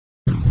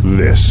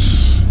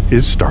This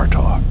is Star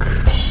Talk.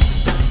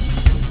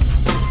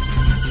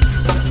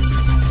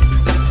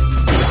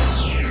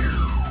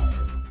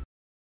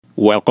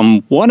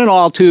 Welcome, one and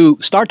all, to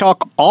Star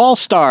Talk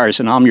All-Stars,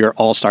 and I'm your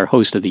all-star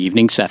host of the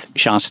evening, Seth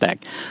Shostak.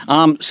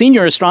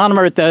 Senior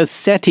astronomer at the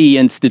SETI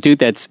Institute,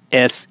 that's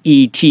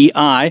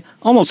S-E-T-I,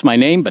 almost my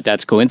name, but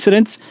that's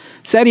coincidence.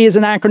 SETI is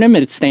an acronym,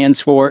 and it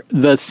stands for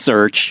the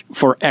Search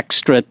for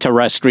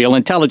Extraterrestrial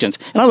Intelligence.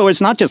 In other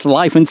words, not just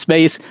life in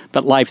space,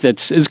 but life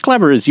that's as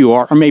clever as you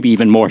are, or maybe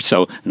even more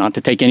so, not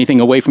to take anything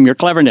away from your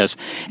cleverness.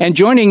 And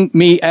joining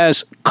me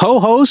as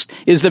co-host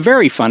is the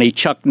very funny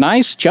Chuck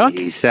Nice. Chuck?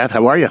 Hey, Seth,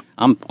 how are you?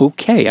 I'm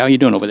okay. How are you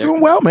doing over there?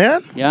 Doing well,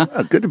 man. Yeah?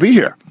 Good to be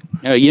here.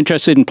 Are you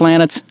interested in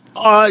planets?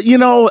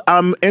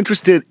 I'm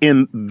interested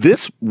in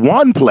this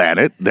one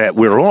planet that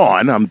we're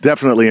on. I'm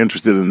definitely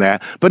interested in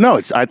that. But no,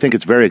 I think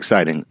it's very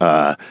exciting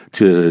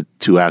to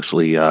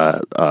actually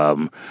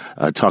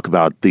talk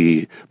about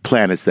the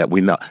planets that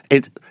we know.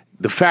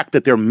 The fact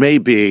that there may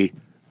be,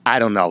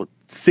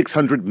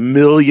 600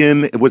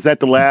 million, was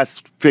that the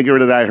last figure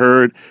that I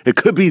heard? It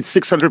could be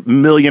 600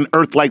 million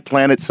Earth-like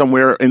planets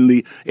somewhere in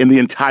the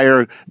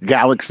entire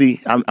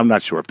galaxy. I'm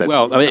not sure if that's...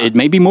 Well, it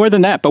may be more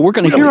than that, but we're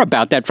going to hear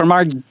about that from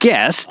our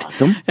guest.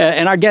 Awesome.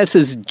 And our guest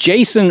is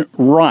Jason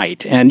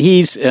Wright, and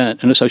he's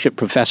an associate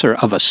professor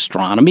of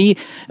astronomy,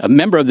 a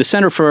member of the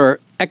Center for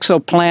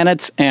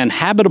Exoplanets and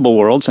Habitable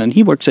Worlds, and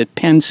he works at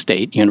Penn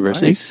State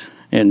University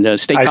in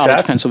State College,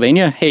 Seth.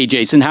 Pennsylvania. Hey,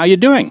 Jason, how you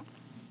doing?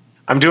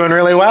 I'm doing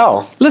really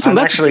well. Listen, I'm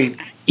let's actually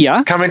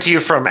coming to you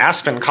from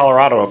Aspen,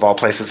 Colorado, of all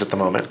places at the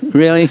moment.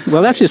 Really?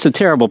 Well, that's just a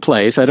terrible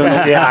place. I don't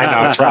know. Yeah, I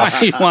know. It's rough.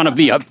 Why you'd want to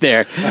be up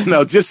there.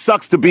 No, it just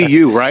sucks to be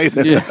you, right?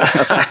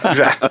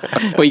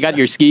 Exactly. Well, you got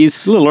your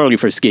skis? A little early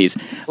for skis.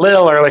 A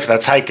little early for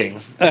that's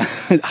hiking.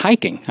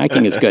 Hiking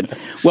is good.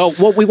 Well,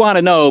 what we want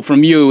to know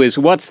from you is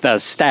what's the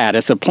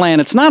status of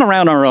planets, not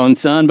around our own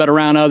sun, but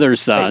around other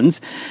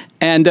suns.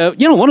 And,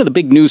 one of the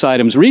big news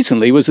items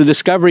recently was the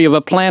discovery of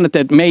a planet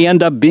that may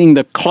end up being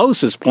the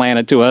closest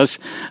planet to us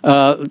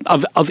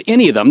of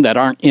any of them that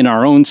aren't in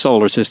our own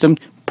solar system,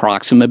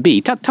 Proxima b.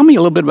 Tell me a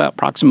little bit about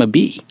Proxima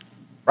b.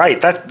 Right,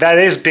 that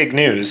is big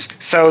news.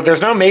 So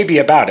there's no maybe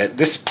about it.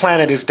 This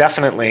planet is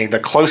definitely the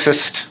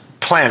closest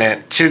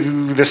planet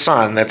to the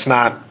sun that's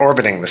not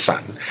orbiting the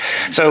sun.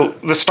 So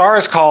the star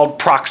is called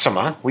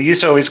Proxima. We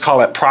used to always call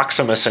it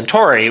Proxima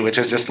Centauri, which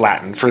is just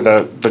Latin for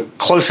the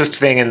closest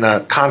thing in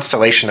the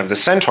constellation of the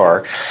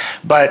Centaur.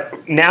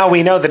 But now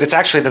we know that it's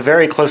actually the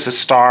very closest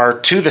star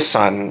to the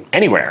sun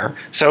anywhere.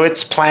 So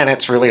its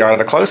planets really are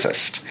the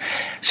closest.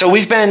 So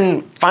we've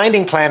been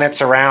finding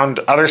planets around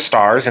other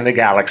stars in the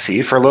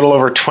galaxy for a little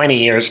over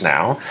 20 years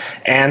now.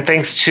 And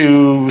thanks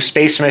to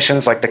space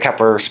missions like the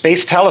Kepler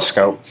Space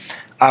Telescope,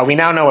 we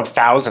now know of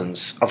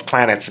thousands of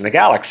planets in the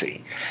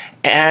galaxy.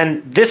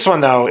 And this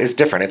one, though, is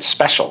different. It's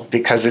special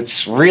because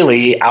it's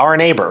really our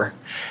neighbor.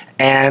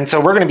 And so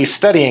we're going to be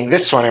studying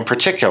this one in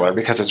particular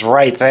because it's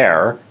right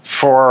there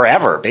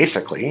forever,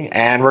 basically.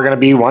 And we're going to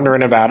be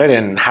wondering about it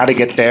and how to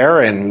get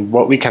there and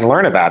what we can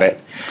learn about it.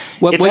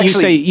 Well,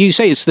 you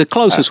say it's the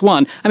closest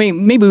one. I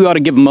mean, maybe we ought to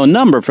give them a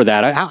number for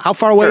that. How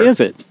far away is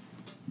it?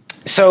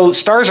 So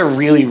stars are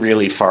really,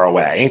 really far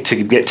away,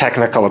 to get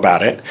technical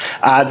about it.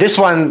 This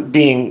one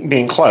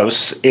being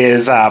close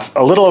is a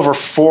little over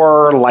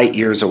 4 light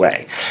years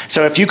away.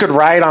 So if you could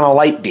ride on a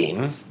light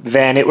beam,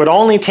 then it would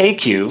only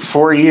take you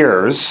 4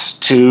 years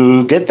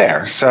to get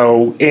there.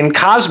 So in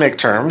cosmic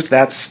terms,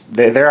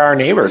 they're our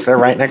neighbors. They're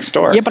right next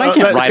door. Yeah, but I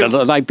can't ride on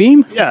a light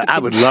beam. Yeah, I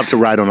would love to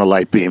ride on a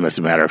light beam, as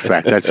a matter of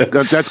fact. That's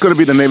going to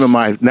be the name of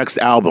my next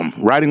album,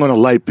 Riding on a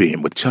Light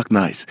Beam with Chuck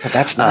Nice.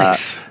 That's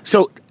nice.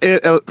 So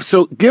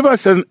give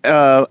us an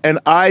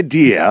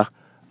idea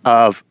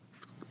of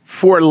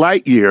 4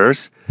 light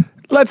years.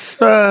 Let's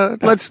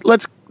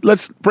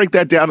break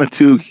that down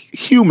into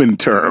human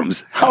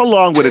terms. How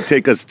long would it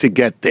take us to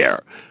get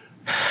there?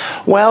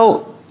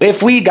 Well,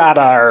 if we got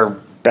our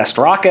best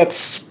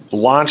rockets,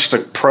 launched a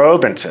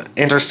probe into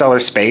interstellar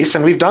space,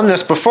 and we've done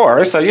this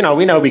before, so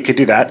we know we could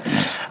do that.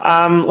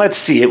 Let's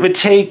see, it would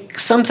take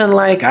something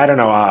like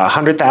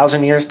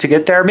 100,000 years to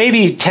get there,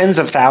 maybe tens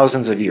of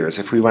thousands of years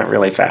if we went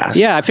really fast.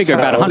 Yeah, I figure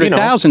about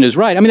 100,000 is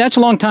right. I mean, that's a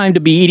long time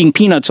to be eating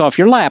peanuts off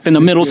your lap in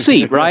the middle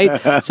seat,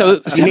 right? So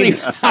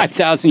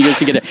 75,000 years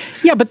to get there.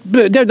 Yeah, but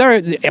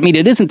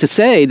it isn't to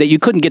say that you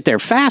couldn't get there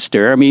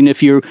faster. I mean,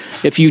 if you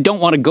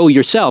don't want to go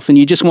yourself and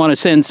you just want to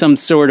send some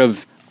sort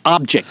of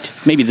object,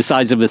 maybe the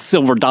size of a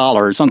silver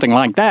dollar or something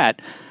like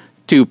that,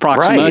 to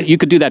Proxima, you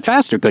could do that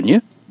faster, couldn't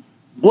you?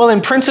 Well,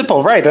 in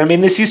principle, right. I mean,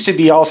 this used to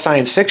be all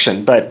science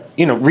fiction, but,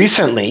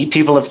 recently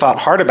people have thought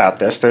hard about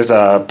this. There's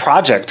a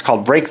project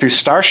called Breakthrough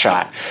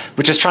Starshot,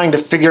 which is trying to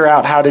figure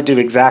out how to do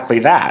exactly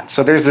that.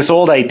 So there's this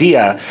old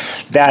idea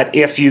that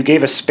if you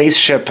gave a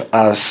spaceship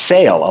a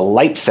sail, a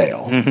light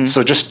sail,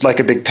 so just like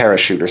a big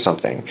parachute or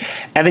something,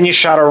 and then you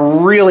shot a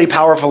really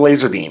powerful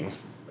laser beam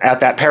at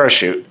that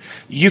parachute,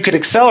 you could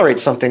accelerate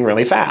something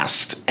really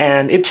fast.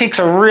 And it takes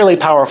a really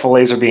powerful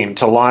laser beam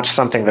to launch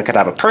something that could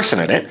have a person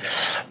in it.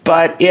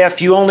 But if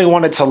you only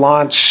wanted to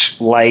launch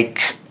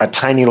like a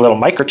tiny little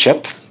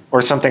microchip,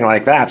 or something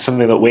like that,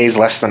 something that weighs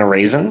less than a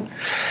raisin,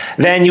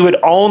 then you would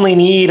only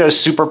need a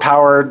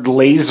superpowered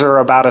laser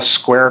about a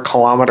square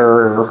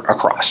kilometer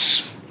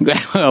across.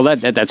 Well,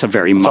 that's a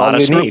very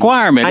modest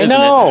requirement, isn't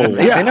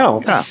it? I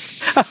know. Yeah.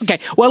 Okay,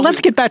 well,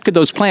 let's get back to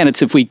those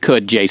planets if we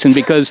could, Jason,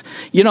 because,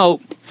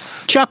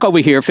 Chuck over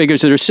here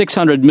figures there are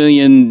 600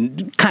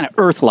 million kind of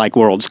Earth-like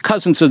worlds,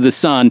 cousins of the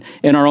sun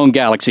in our own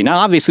galaxy. Now,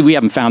 obviously, we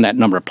haven't found that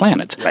number of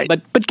planets, right.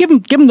 but give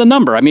them the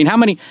number. I mean, how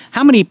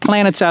many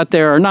planets out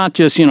there are not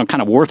just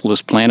kind of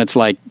worthless planets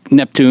like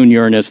Neptune,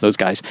 Uranus, those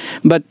guys,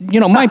 but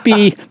might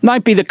be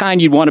the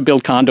kind you'd want to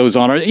build condos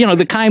on, or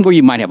the kind where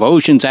you might have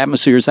oceans,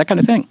 atmospheres, that kind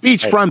of thing.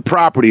 Beachfront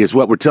property is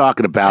what we're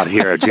talking about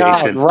here,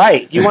 Jason.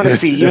 Right. You want to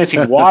see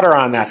water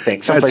on that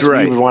thing. Someplace That's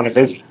right. you would want to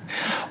visit.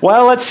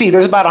 Well, let's see.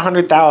 There's about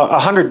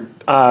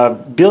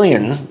 100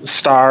 billion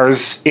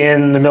stars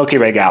in the Milky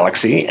Way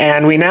galaxy,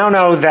 and we now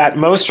know that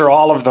most or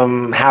all of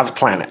them have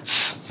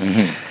planets.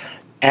 Mm-hmm.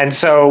 And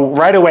so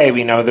right away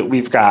we know that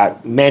we've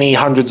got many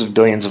hundreds of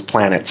billions of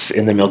planets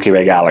in the Milky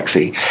Way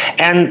galaxy.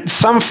 And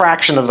some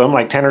fraction of them,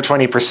 like 10 or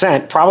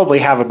 20%, probably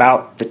have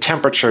about the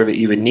temperature that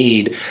you would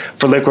need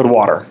for liquid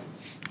water.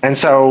 And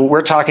so we're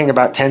talking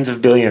about tens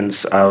of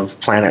billions of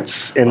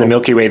planets in the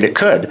Milky Way that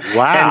could.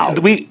 Wow. And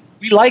we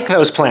like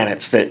those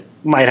planets that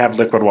might have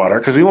liquid water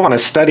because we want to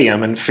study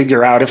them and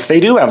figure out if they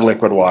do have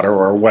liquid water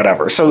or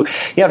whatever. So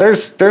yeah,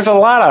 there's a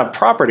lot of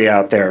property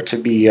out there to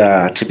be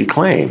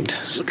claimed.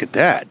 Look at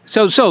that.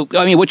 So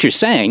I mean, what you're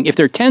saying, if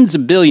there are tens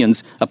of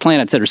billions of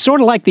planets that are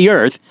sort of like the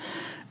Earth,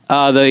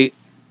 the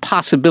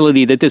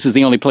possibility that this is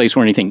the only place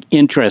where anything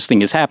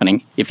interesting is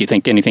happening, if you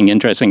think anything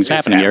interesting is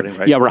happening here,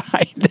 right? Yeah,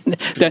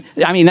 right.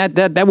 I mean,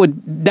 that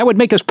would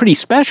make us pretty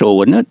special,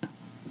 wouldn't it?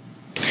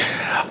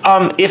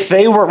 If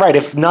they were right,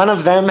 if none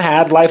of them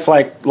had life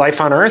like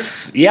life on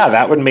Earth, yeah,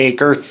 that would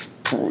make Earth,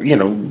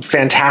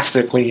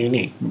 fantastically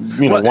unique.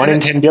 1 in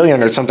 10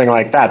 billion or something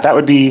like that. That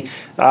would be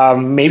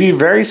maybe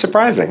very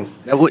surprising.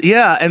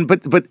 Yeah,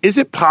 but is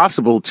it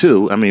possible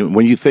too? I mean,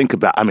 when you think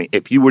about,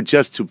 if you were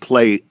just to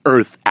play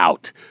Earth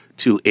out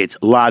to its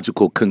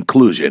logical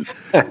conclusion,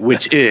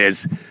 which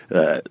is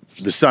the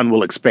sun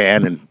will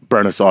expand and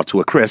burn us off to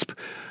a crisp.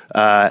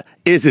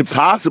 Is it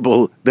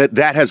possible that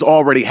has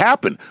already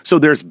happened? So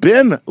there's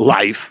been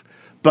life,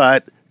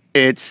 but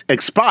it's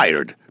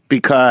expired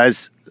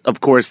because,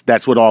 of course,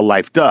 that's what all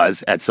life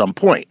does at some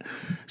point.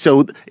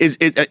 So is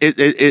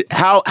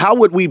how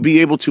would we be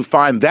able to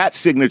find that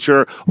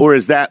signature, or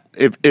is that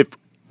if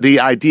the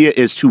idea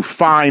is to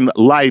find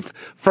life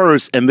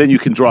first and then you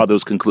can draw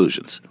those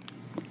conclusions?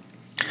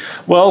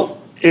 Well,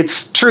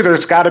 it's true.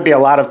 There's got to be a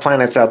lot of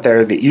planets out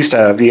there that used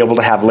to be able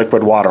to have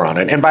liquid water on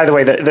it. And by the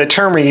way, the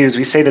term we use,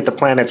 we say that the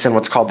planet's in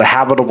what's called the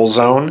habitable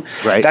zone.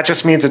 Right. That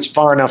just means it's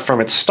far enough from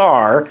its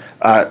star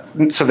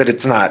so that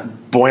it's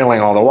not boiling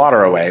all the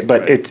water away,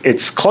 but right.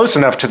 it's close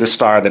enough to the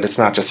star that it's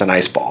not just an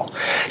ice ball.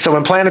 So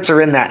when planets are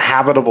in that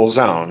habitable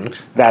zone,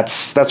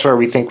 that's where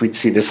we think we'd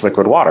see this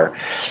liquid water.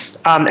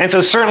 And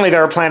so certainly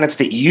there are planets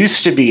that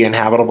used to be in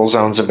habitable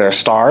zones of their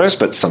stars,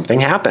 but something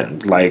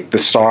happened, like the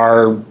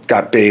star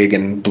got big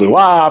and blew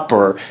up,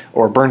 or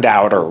burned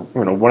out, or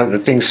one of the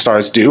things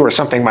stars do, or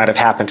something might have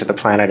happened to the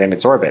planet in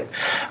its orbit.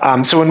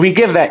 So when we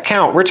give that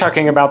count, we're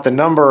talking about the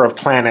number of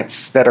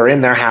planets that are in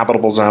their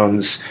habitable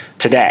zones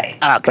today.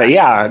 Okay. But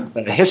yeah,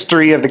 the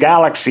history of the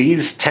galaxy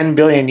is 10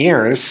 billion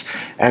years,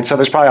 and so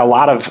there's probably a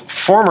lot of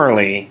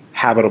formerly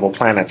habitable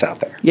planets out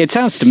there. Yeah, it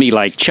sounds to me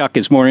like Chuck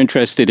is more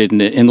interested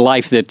in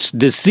life that's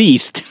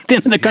deceased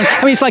than in the country.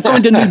 I mean, it's like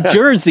going to New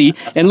Jersey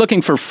and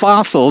looking for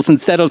fossils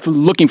instead of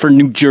looking for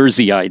New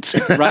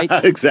Jerseyites, right?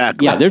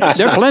 Exactly. Yeah, there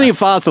are plenty of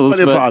fossils.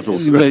 Plenty of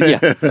fossils. But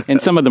yeah,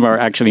 and some of them are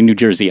actually New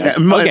Jerseyites.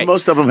 And okay.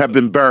 most of them have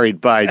been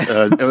buried by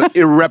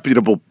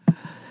irreputable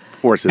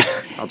forces,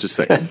 I'll just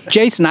say.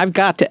 Jason, I've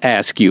got to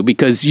ask you,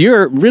 because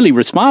you're really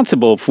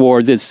responsible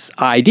for this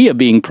idea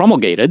being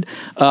promulgated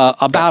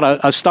about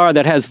a star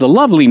that has the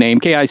lovely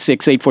name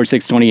KI6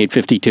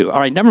 8462852.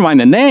 All right, never mind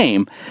the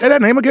name. Say that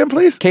name again,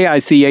 please.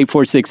 KIC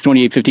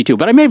 8462852,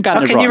 but I may have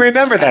gotten it wrong. How can you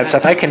remember that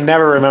stuff? I can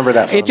never remember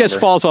that. It just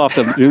falls off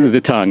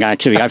the tongue,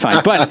 actually, I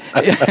find. But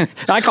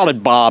I call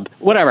it Bob,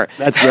 whatever.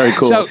 That's very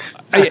cool.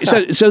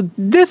 So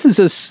this is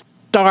a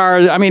star.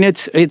 I mean,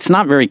 it's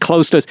not very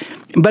close to us,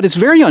 but it's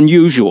very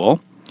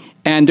unusual.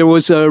 And there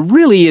was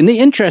really an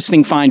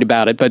interesting find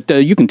about it, but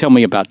you can tell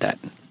me about that.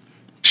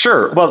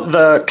 Sure. Well,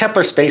 the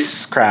Kepler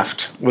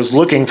spacecraft was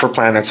looking for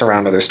planets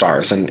around other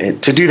stars.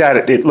 And to do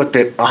that, it looked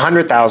at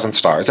 100,000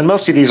 stars. And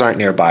most of these aren't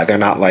nearby. They're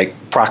not like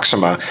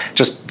Proxima,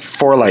 just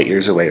 4 light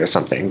years away or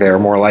something. They're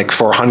more like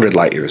 400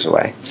 light years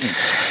away.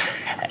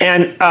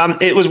 And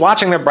it was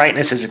watching their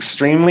brightnesses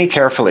extremely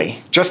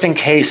carefully, just in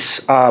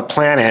case a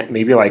planet,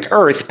 maybe like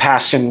Earth,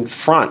 passed in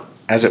front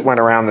as it went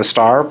around the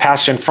star,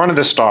 passed in front of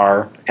the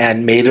star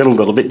and made it a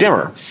little bit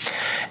dimmer.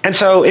 And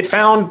so it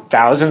found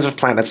thousands of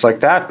planets like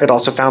that. It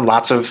also found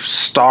lots of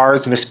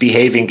stars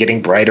misbehaving,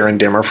 getting brighter and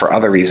dimmer for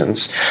other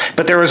reasons.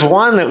 But there was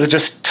one that was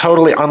just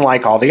totally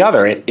unlike all the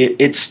other.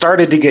 It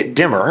started to get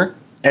dimmer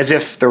as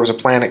if there was a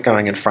planet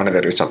going in front of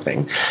it or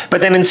something.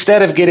 But then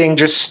instead of getting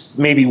just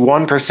maybe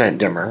 1%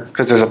 dimmer,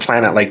 because there's a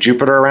planet like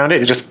Jupiter around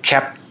it, it just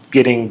kept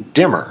getting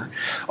dimmer.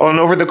 Oh, and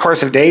over the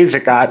course of days,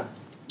 it got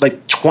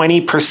like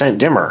 20%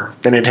 dimmer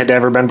than it had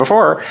ever been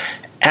before.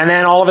 And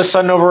then all of a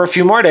sudden, over a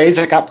few more days,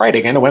 it got bright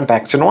again. It went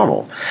back to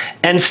normal.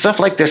 And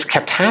stuff like this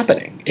kept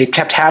happening. It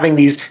kept having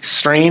these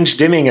strange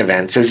dimming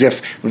events as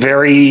if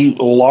very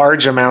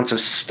large amounts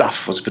of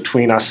stuff was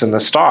between us and the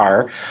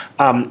star.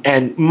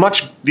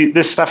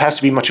 This stuff has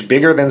to be much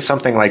bigger than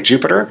something like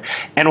Jupiter.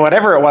 And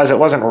whatever it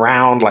wasn't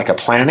round like a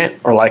planet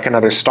or like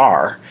another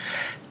star.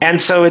 And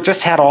so it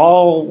just had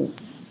all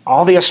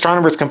the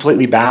astronomers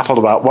completely baffled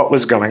about what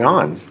was going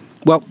on.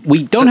 Well,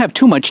 we don't have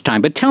too much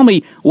time, but tell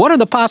me, what are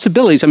the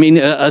possibilities? I mean,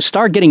 a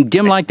star getting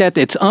dim like that,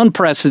 it's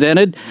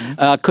unprecedented.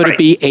 Could it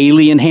be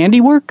alien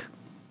handiwork?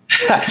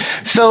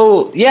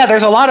 So, yeah,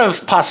 there's a lot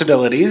of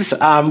possibilities.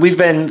 We've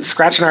been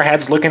scratching our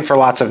heads looking for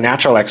lots of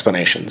natural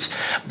explanations.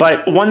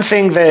 But one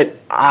thing that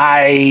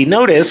I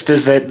noticed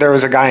is that there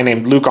was a guy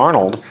named Luke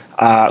Arnold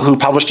who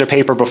published a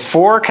paper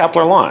before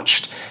Kepler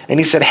launched.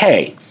 And he said,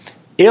 hey,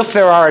 if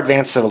there are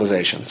advanced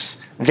civilizations,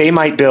 they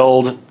might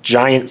build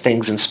giant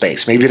things in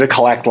space, maybe to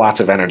collect lots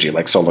of energy,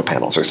 like solar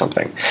panels or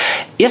something.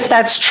 If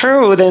that's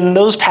true, then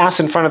those pass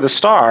in front of the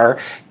star.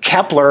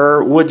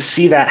 Kepler would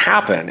see that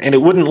happen, and it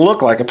wouldn't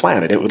look like a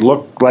planet. It would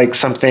look like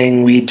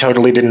something we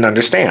totally didn't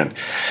understand.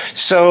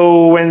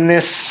 So when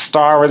this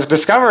star was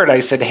discovered, I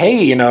said,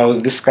 hey,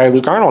 this guy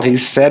Luke Arnold, he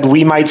said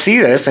we might see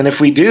this, and if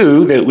we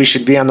do, that we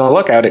should be on the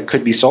lookout. It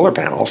could be solar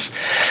panels.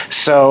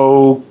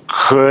 So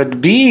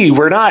could be.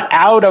 We're not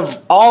out of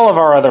all of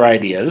our other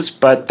ideas,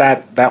 but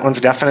that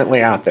one's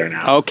definitely out there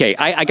now. Okay,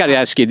 I got to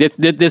ask you, this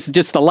is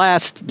just the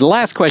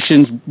last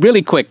question,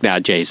 really quick now,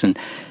 Jason.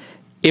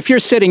 If you're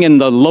sitting in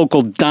the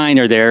local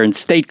diner there in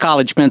State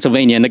College,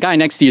 Pennsylvania, and the guy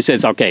next to you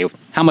says, okay,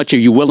 how much are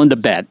you willing to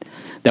bet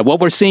that what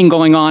we're seeing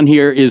going on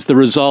here is the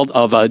result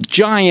of a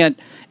giant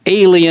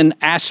alien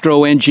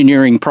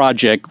astro-engineering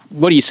project,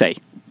 what do you say?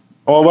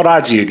 Well, what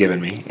odds are you giving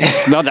me?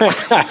 No, no,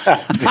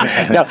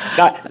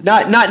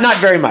 not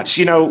very much.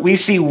 We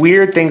see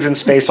weird things in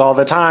space all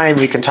the time.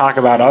 We can talk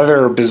about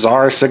other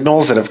bizarre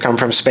signals that have come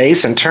from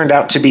space and turned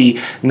out to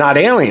be not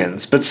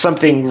aliens, but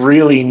something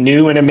really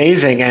new and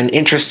amazing and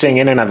interesting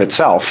in and of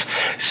itself.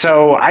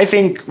 So I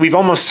think we've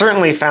almost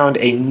certainly found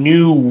a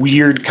new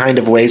weird kind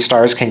of way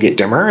stars can get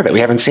dimmer that we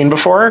haven't seen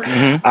before.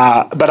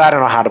 Mm-hmm. But I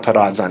don't know how to put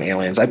odds on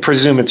aliens. I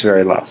presume it's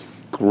very low.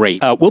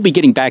 Great. We'll be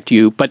getting back to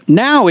you, but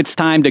now it's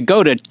time to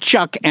go to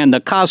Chuck and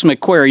the Cosmic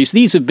Queries.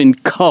 These have been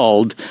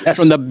culled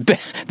from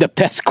the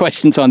best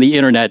questions on the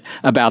internet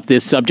about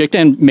this subject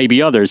and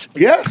maybe others.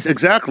 Yes,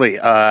 exactly.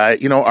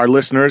 Our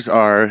listeners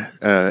are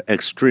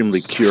extremely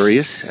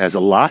curious, as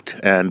a lot,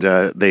 and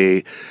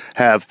they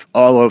have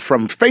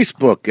from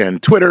Facebook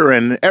and Twitter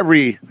and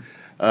every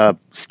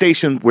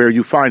station where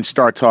you find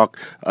Star Talk.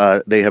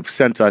 They have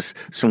sent us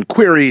some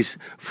queries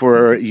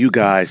for you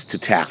guys to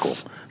tackle.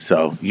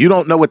 So you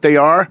don't know what they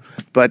are,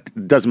 but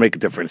it doesn't make a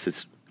difference.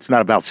 It's not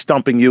about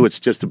stumping you. It's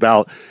just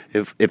about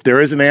if there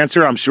is an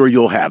answer, I'm sure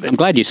you'll have it. I'm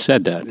glad you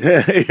said that.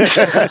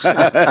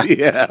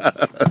 Yeah.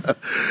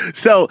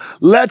 So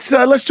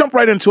let's jump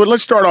right into it.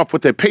 Let's start off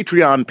with a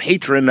Patreon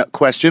patron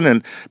question,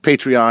 and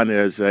Patreon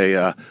is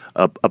a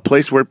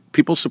place where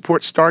people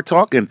support Star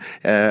Talk and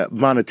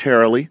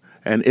monetarily.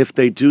 And if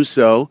they do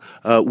so,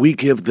 we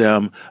give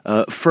them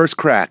first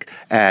crack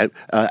at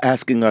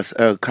asking us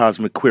a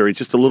cosmic query,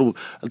 just a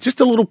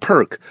little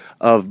perk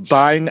of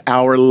buying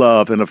our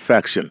love and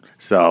affection.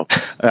 So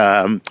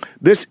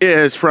this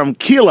is from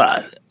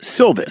Keela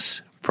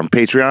Silvis from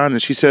Patreon,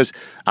 and she says,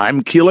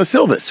 "I'm Keela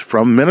Silvis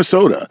from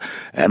Minnesota,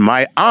 and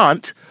my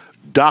aunt,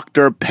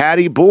 Dr.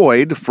 Patty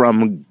Boyd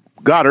from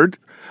Goddard,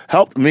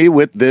 helped me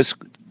with this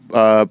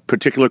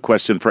particular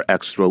question for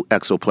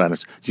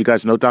exoplanets. Do you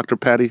guys know Dr.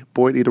 Patty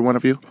Boyd, either one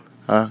of you,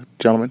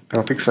 gentlemen? I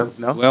don't think so.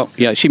 No? Well,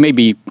 yeah, she may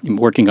be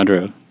working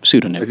under a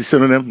pseudonym. Is it a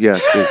pseudonym?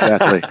 Yes,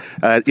 exactly.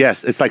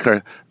 Yes, it's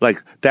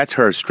that's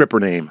her stripper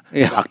name,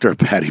 yeah. Dr.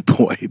 Patty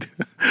Boyd.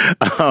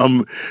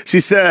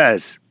 She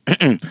says,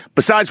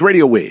 besides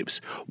radio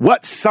waves,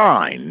 what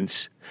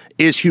signs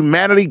is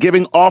humanity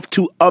giving off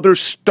to other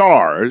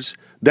stars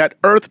that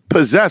Earth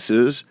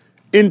possesses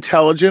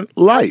intelligent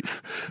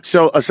life?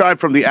 So aside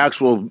from the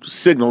actual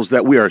signals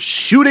that we are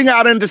shooting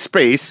out into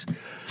space,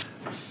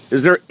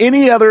 is there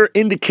any other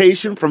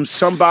indication from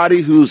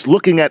somebody who's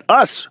looking at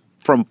us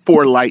from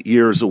 4 light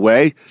years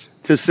away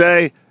to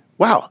say,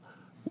 wow,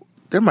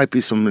 there might be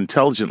some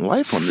intelligent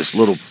life on this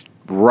little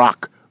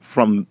rock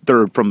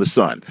third from the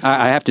sun?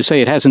 I have to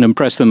say it hasn't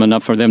impressed them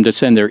enough for them to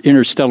send their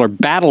interstellar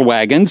battle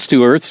wagons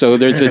to Earth, so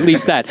there's at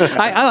least that.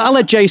 I'll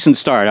let Jason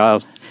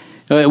start.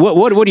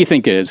 What do you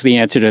think is the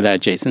answer to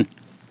that, Jason?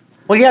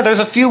 Well, yeah, there's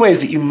a few ways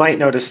that you might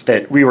notice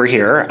that we were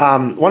here.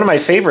 One of my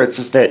favorites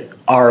is that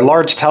our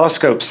large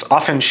telescopes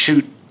often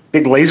shoot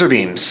big laser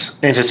beams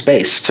into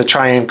space to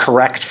try and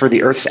correct for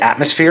the Earth's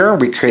atmosphere.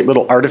 We create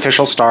little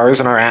artificial stars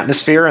in our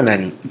atmosphere and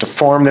then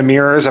deform the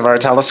mirrors of our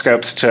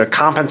telescopes to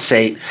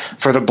compensate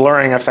for the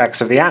blurring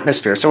effects of the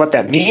atmosphere. So what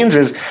that means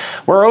is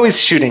we're always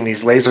shooting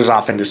these lasers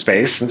off into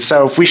space. And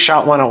so if we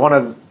shot one at one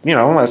of,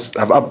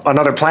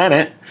 another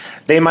planet,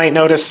 they might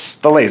notice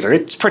the laser.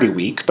 It's pretty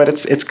weak, but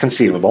it's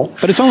conceivable.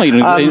 But it's only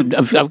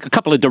a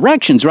couple of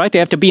directions, right? They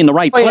have to be in the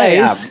right place.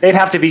 Yeah. They'd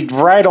have to be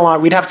right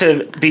along. We'd have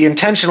to be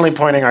intentionally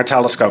pointing our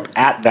telescope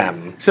at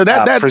them. So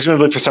that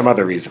presumably for some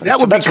other reason. That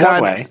would be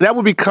one way. That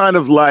would be kind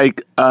of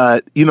like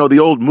the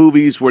old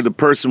movies where the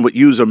person would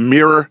use a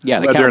mirror. Yeah,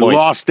 where they're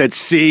lost at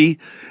sea,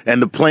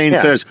 and the plane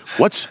says,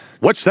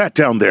 What's that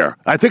down there?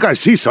 I think I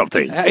see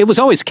something. It was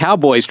always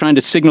cowboys trying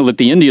to signal that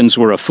the Indians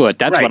were afoot.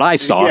 That's what I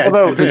saw. Yeah,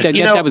 although,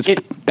 that was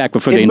back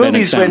before they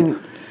invented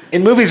sound.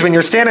 In movies, when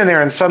you're standing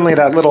there and suddenly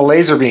that little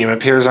laser beam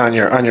appears on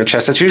your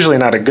chest, it's usually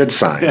not a good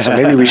sign. So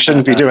maybe we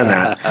shouldn't be doing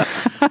that.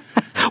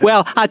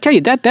 Well, I'll tell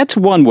you, that's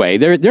one way.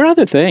 There are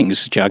other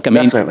things, Chuck. I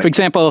mean, Definitely. For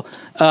example,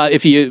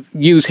 if you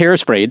use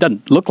hairspray, it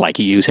doesn't look like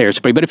you use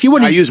hairspray, but if you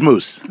wouldn't... I use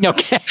mousse.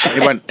 Okay.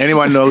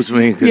 Anyone knows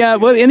me. Yeah,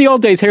 well, in the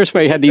old days,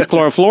 hairspray had these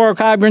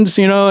chlorofluorocarbons,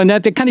 and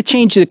that they kind of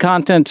changed the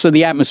contents of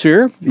the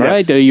atmosphere,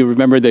 right? You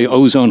remember the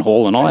ozone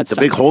hole and all that stuff.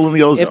 The big hole in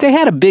the ozone. If they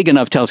had a big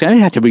enough telescope, it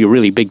didn't have to be a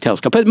really big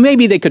telescope, but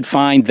maybe they could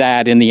find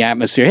that in the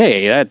atmosphere.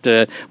 Hey,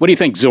 what do you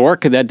think,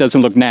 Zork? That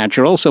doesn't look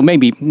natural, so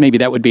maybe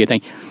that would be a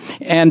thing.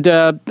 And,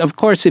 of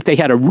course, if they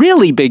had a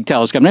really big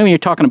telescope, now you're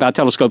talking about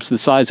telescopes the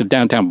size of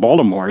downtown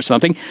Baltimore or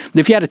something,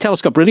 if you had a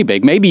telescope really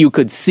big, maybe you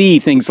could see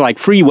things like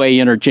freeway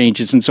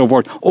interchanges and so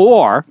forth,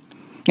 or...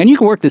 And you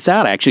can work this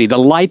out, actually. The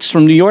lights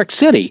from New York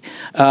City.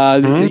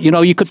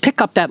 You could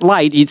pick up that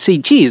light. You'd see,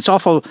 gee, it's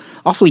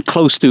awfully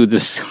close to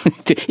this.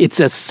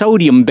 It's a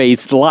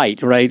sodium-based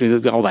light, right?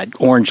 All that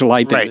orange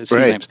light.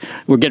 Right.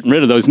 We're getting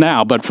rid of those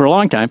now, but for a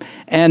long time.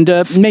 And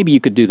maybe you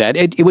could do that.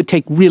 It would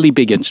take really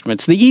big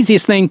instruments. The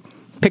easiest thing,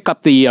 pick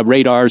up the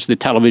radars, the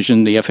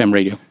television, the FM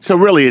radio. So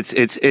really,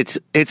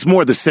 it's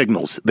more the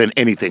signals than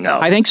anything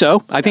else. I think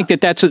so. I think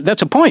that's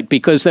a point,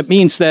 because that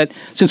means that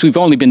since we've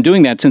only been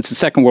doing that since the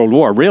Second World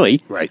War,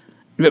 really, right?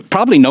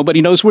 Probably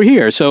nobody knows we're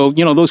here. So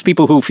those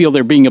people who feel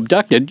they're being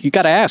abducted, you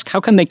got to ask,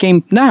 how come they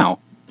came now?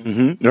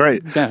 Mm-hmm.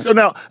 Right. Yeah. So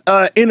now,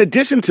 in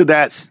addition to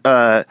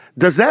that,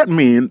 does that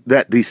mean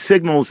that the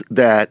signals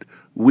that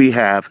we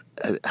have,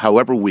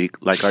 however weak,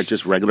 like our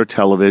just regular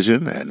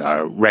television and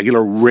our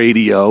regular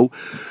radio,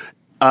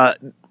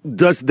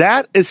 does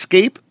that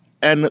escape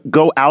and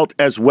go out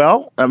as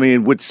well? I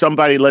mean, would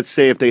somebody, let's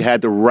say, if they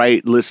had the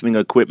right listening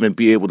equipment,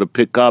 be able to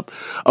pick up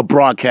a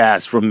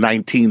broadcast from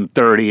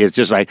 1930? It's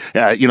just like,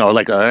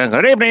 like a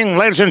good evening,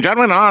 ladies and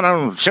gentlemen,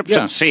 on Ships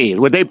at Sea.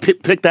 Would they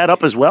pick that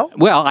up as well?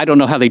 Well, I don't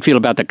know how they'd feel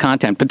about the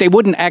content, but they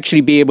wouldn't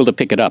actually be able to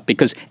pick it up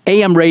because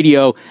AM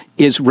radio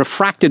is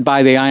refracted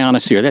by the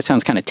ionosphere. That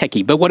sounds kind of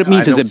techie, but what it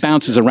means is it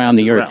bounces around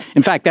the Earth.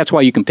 In fact, that's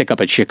why you can pick up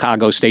a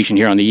Chicago station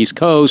here on the East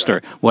Coast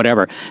or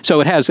whatever.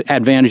 So it has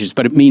advantages,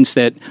 but it means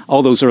that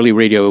all those early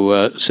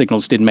radio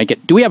signals didn't make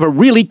it. Do we have a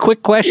really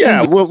quick question?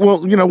 Yeah,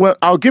 well, you know what?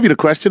 I'll give you the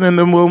question, and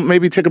then we'll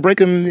maybe take a break,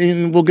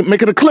 and we'll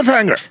make it a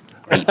cliffhanger.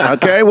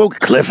 Okay, well,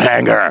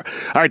 cliffhanger.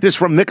 All right, this is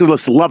from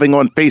Nicholas Loving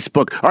on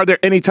Facebook. Are there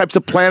any types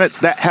of planets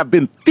that have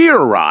been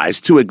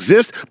theorized to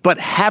exist but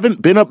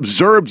haven't been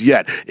observed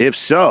yet? If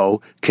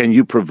so, can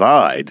you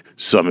provide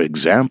some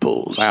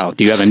examples? Wow,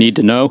 do you have a need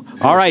to know?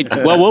 All right,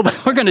 well,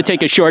 we're going to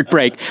take a short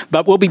break,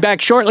 but we'll be back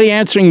shortly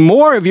answering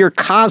more of your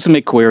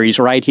cosmic queries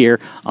right here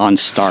on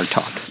Star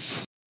Talk.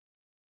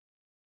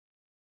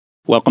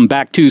 Welcome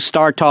back to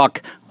Star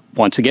Talk.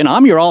 Once again,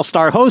 I'm your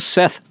all-star host,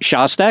 Seth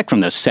Shostak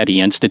from the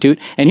SETI Institute.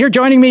 And here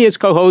joining me as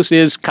co-host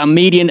is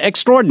comedian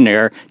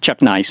extraordinaire,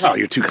 Chuck Nice. Oh,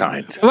 you're too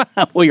kind.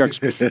 Well, you're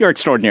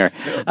extraordinaire.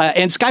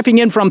 And Skyping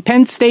in from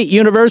Penn State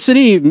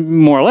University,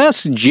 more or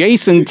less,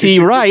 Jason T.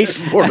 Wright.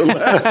 More or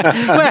less.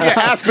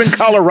 Aspen,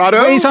 Colorado.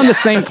 Well, he's on the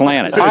same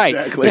planet. All right.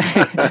 Exactly.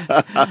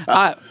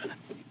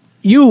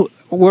 You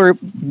were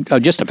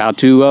just about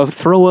to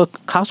throw a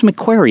cosmic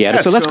query at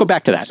us, so let's go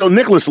back to that. So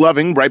Nicholas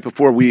Loving, right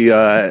before we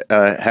had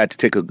to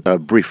take a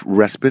brief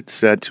respite,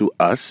 said to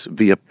us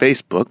via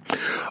Facebook,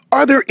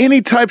 are there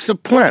any types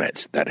of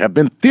planets that have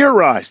been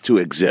theorized to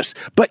exist,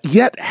 but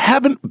yet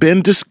haven't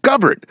been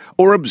discovered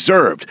or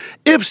observed?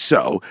 If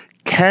so,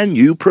 can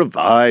you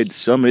provide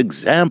some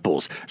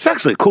examples? It's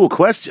actually a cool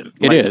question.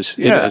 It is.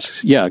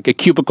 Yeah,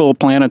 cubicle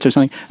planets or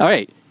something. All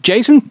right.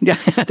 Jason? Yeah,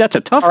 that's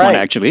a tough one,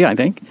 actually, I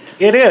think.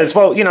 It is.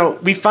 Well,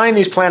 we find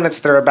these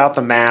planets that are about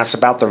the mass,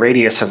 about the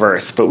radius of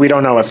Earth, but we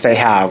don't know if they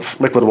have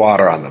liquid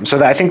water on them.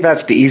 So I think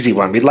that's the easy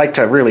one. We'd like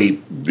to really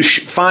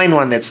find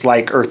one that's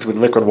like Earth with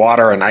liquid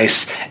water and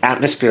ice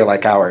atmosphere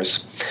like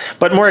ours.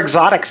 But more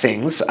exotic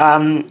things,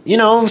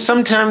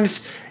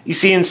 sometimes you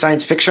see in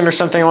science fiction or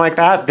something like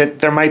that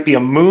there might be a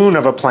moon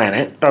of a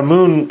planet, a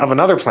moon of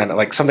another planet,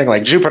 like something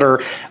like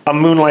Jupiter, a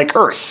moon like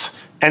Earth.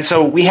 And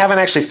so we haven't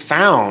actually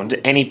found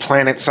any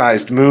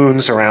planet-sized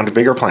moons around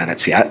bigger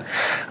planets yet.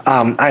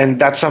 And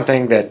that's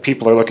something that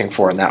people are looking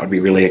for, and that would be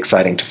really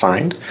exciting to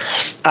find.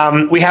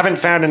 We haven't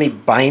found any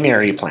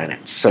binary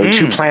planets, so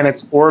two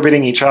planets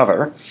orbiting each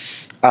other.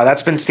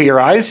 That's been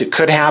theorized. It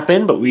could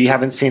happen, but we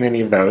haven't seen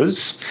any of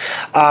those.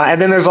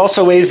 And then there's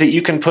also ways that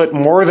you can put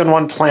more than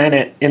one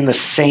planet in the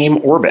same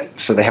orbit.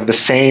 So they have the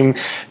same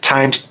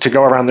time to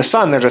go around the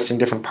sun. They're just in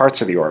different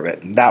parts of the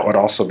orbit. And that would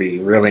also be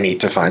really neat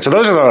to find. So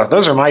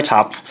those are my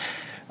top,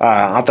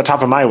 at the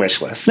top of my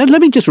wish list. Let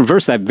me just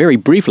reverse that very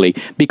briefly,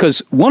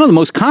 because one of the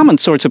most common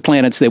sorts of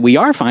planets that we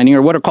are finding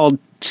are what are called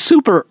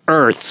super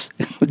Earths.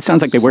 It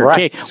sounds like they wear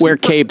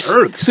capes.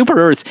 Super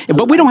Earths.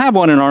 But we don't have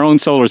one in our own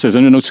solar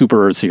system. There's no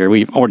super Earths here. We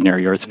have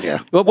ordinary Earths. Yeah.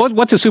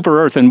 What's a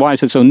super Earth, and why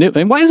is it so new?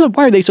 And why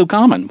are they so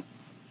common?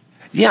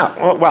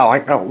 Yeah, well,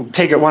 I'll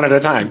take it one at a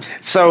time.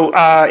 So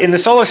in the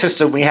solar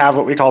system, we have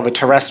what we call the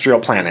terrestrial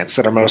planets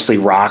that are mostly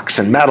rocks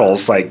and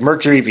metals like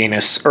Mercury,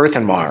 Venus, Earth,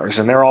 and Mars,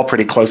 and they're all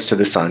pretty close to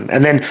the sun.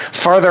 And then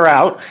farther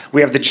out,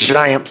 we have the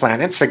giant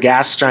planets, the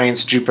gas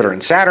giants Jupiter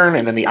and Saturn,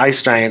 and then the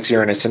ice giants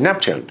Uranus and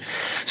Neptune.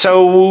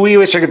 So we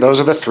always figured those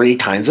are the three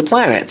kinds of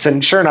planets.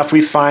 And sure enough, we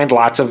find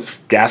lots of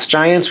gas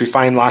giants. We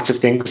find lots of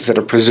things that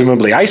are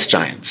presumably ice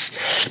giants.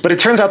 But it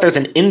turns out there's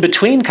an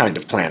in-between kind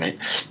of planet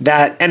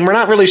that, and we're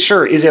not really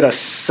sure, is it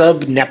a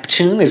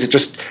sub-Neptune? Is it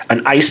just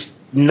an ice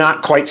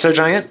not quite so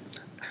giant?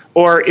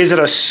 Or is it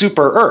a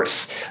super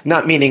Earth?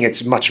 Not meaning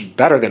it's much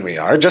better than we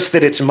are, just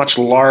that it's much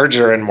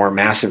larger and more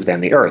massive than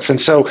the Earth. And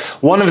so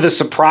one of the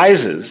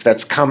surprises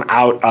that's come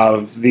out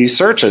of these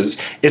searches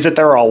is that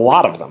there are a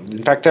lot of them.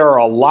 In fact, there are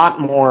a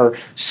lot more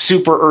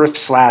super Earth /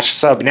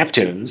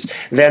 sub-Neptunes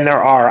than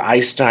there are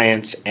ice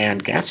giants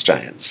and gas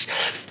giants.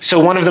 So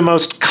one of the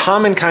most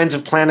common kinds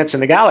of planets in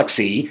the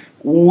galaxy,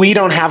 we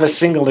don't have a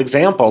single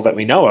example that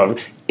we know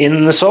of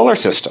in the solar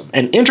system.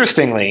 And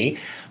interestingly,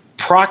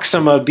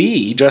 Proxima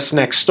b, just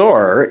next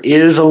door,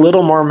 is a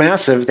little more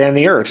massive than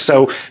the Earth.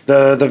 So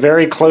the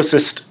very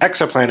closest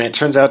exoplanet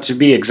turns out to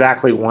be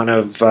exactly one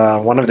of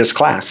this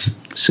class.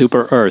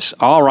 Super Earths.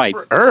 All right.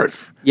 Super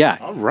Earth. Yeah.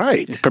 All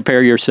right.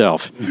 Prepare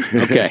yourself.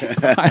 Okay.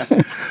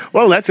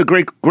 Well, that's a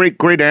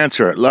great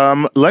answer.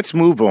 Let's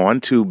move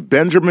on to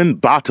Benjamin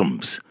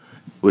Bottoms,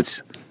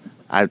 which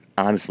I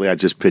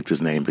just picked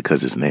his name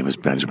because his name is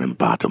Benjamin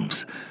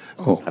Bottoms.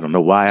 Oh. I don't know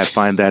why I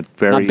find that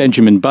very... Not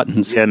Benjamin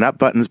Buttons. Yeah, not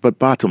Buttons, but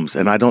Bottoms.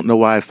 And I don't know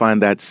why I find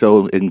that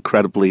so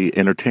incredibly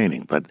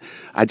entertaining. But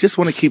I just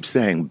want to keep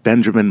saying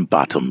Benjamin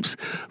Bottoms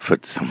for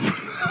some...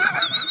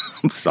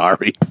 I'm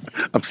sorry.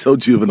 I'm so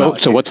juvenile. Well,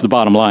 so what's the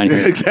bottom line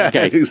here?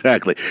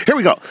 Exactly. Here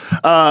we go.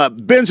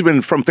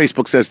 Benjamin from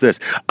Facebook says this.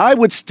 I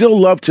would still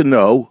love to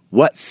know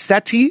what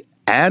SETI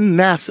and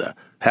NASA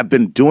have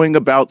been doing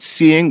about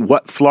seeing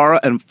what flora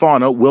and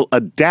fauna will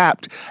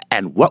adapt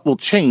and what will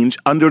change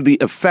under the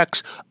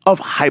effects of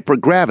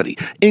hypergravity,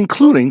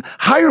 including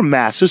higher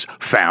masses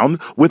found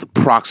with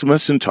Proxima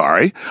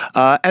Centauri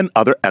and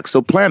other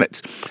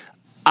exoplanets.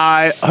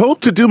 I hope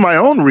to do my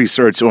own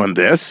research on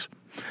this,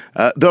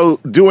 though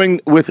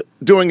doing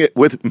it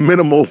with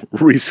minimal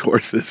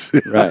resources.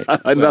 Right.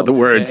 In other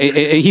words,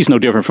 he's no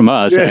different from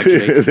us,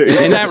 actually,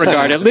 in that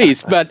regard, at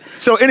least. But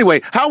so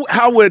anyway,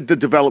 how would the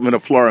development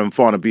of flora and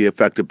fauna be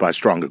affected by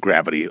stronger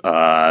gravity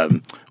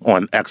on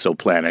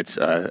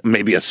exoplanets?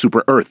 Maybe a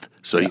super Earth.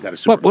 So you got a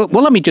super.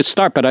 Well, let me just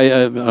start. But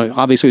I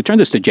obviously turn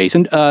this to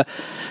Jason.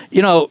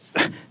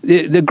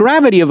 The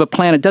gravity of a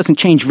planet doesn't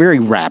change very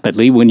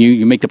rapidly when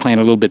you make the planet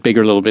a little bit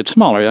bigger, a little bit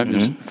smaller.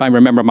 If I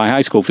remember my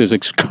high school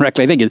physics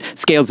correctly, I think it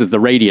scales as the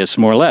radius,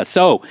 more or less.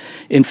 So,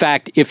 in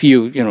fact, if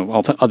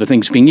all the other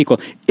things being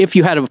equal, if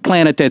you had a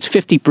planet that's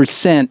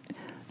 50%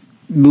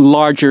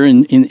 larger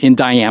in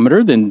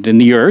diameter than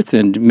the Earth,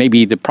 and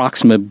maybe the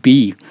Proxima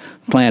b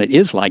planet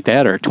is like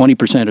that, or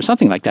 20% or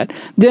something like that,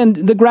 then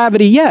the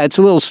gravity, it's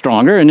a little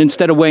stronger. And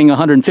instead of weighing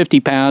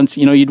 150 pounds,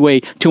 you'd weigh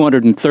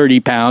 230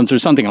 pounds or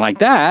something like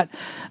that.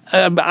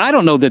 I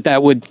don't know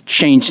that would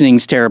change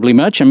things terribly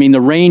much. I mean,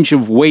 the range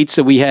of weights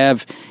that we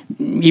have,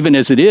 even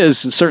as it is,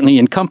 certainly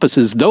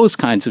encompasses those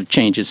kinds of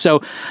changes.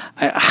 So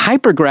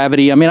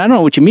hypergravity, I don't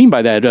know what you mean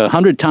by that.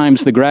 100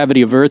 times the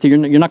gravity of Earth, you're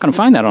not going to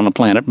find that on a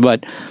planet,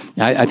 but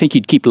I think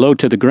you'd keep low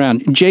to the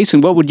ground.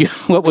 Jason, what would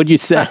you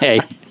say?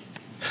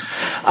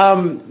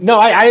 No,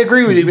 I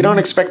agree with you. We don't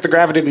expect the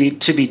gravity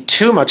to be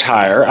too much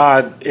higher.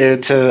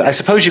 I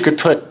suppose you could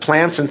put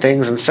plants and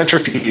things in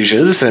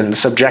centrifuges and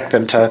subject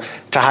them to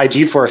high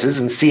G-forces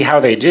and see how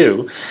they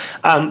do.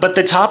 But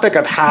the topic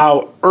of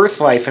how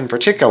Earth life in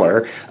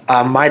particular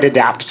might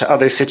adapt to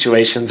other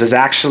situations is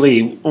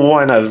actually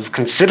one of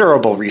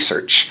considerable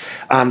research.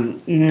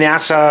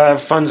 NASA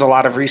funds a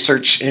lot of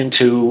research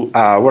into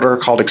what are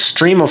called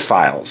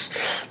extremophiles.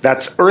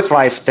 That's Earth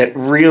life that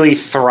really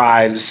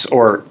thrives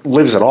or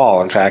lives at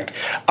all, in fact,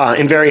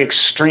 in very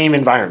extreme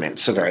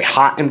environments. So very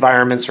hot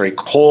environments, very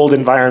cold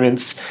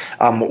environments,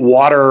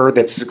 water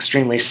that's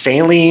extremely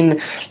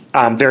saline,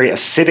 very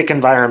acidic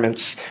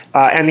environments.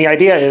 And the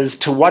idea is,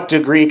 to what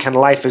degree can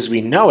life as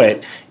we know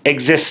it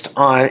exist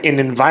in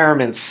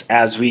environments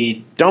as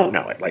we don't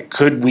know it? Like,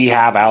 could we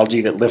have algae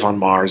that live on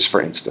Mars,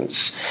 for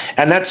instance?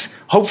 And that's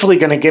hopefully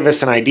going to give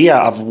us an idea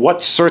of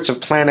what sorts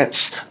of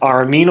planets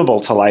are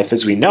amenable to life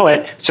as we know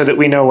it, so that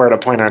we know where to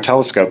point our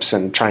telescopes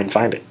and try and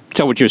find it.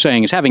 So what you're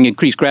saying is having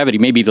increased gravity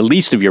may be the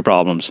least of your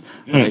problems.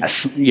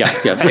 Yes. Yeah.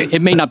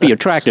 It may not be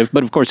attractive,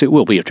 but of course it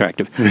will be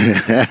attractive.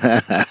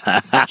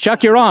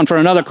 Chuck, you're on for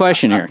another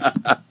question here.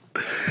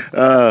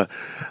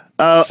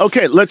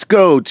 Okay, let's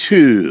go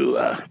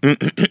to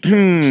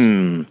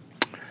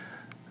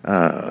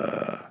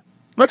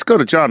let's go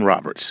to John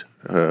Roberts,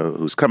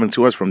 who's coming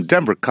to us from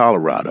Denver,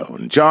 Colorado.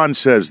 And John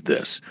says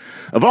this: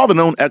 of all the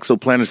known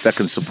exoplanets that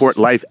can support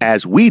life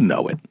as we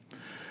know it,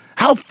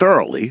 how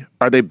thoroughly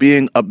are they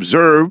being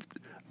observed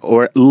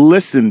or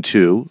listened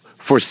to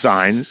for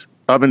signs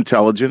of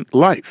intelligent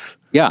life?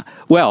 Yeah.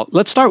 Well,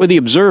 let's start with the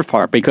observe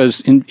part,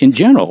 because in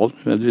general,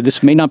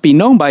 this may not be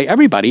known by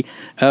everybody.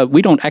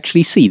 We don't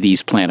actually see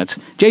these planets.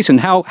 Jason,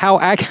 how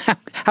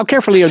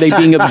carefully are they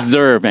being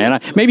observed, man?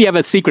 Maybe you have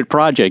a secret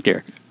project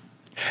here.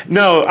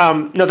 No,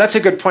 that's a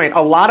good point.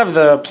 A lot of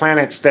the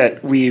planets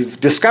that we've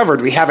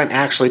discovered, we haven't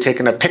actually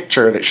taken a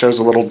picture that shows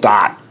a little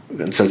dot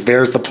and says,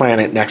 there's the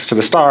planet next to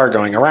the star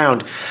going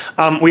around.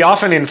 We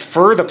often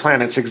infer the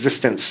planet's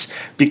existence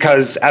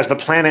because as the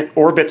planet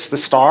orbits the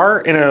star,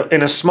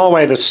 in a small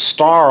way, the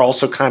star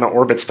also kind of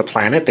orbits the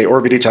planet. They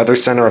orbit each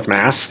other's center of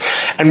mass,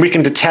 and we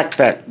can detect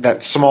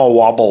that small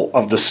wobble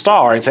of the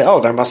star and say,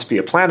 oh, there must be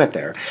a planet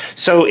there.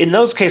 So in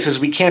those cases,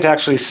 we can't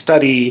actually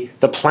study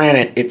the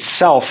planet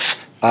itself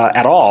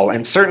at all,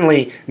 and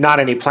certainly not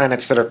any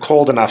planets that are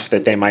cold enough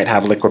that they might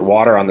have liquid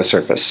water on the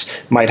surface,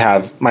 might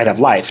have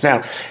life.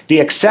 Now, the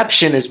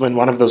exception is when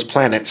one of those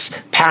planets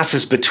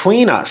passes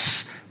between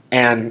us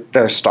and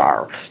their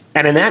star,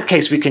 and in that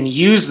case, we can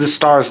use the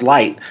star's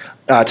light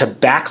to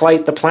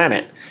backlight the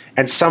planet,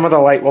 and some of the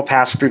light will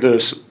pass through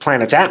the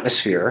planet's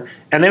atmosphere,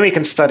 and then we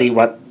can study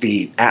what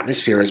the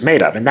atmosphere is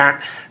made of. And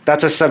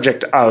that's a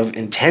subject of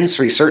intense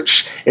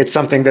research. It's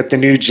something that the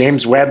new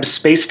James Webb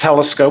Space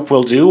Telescope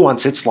will do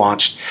once it's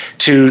launched,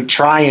 to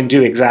try and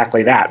do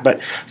exactly that.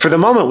 But for the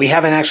moment, we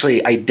haven't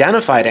actually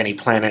identified any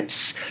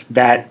planets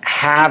that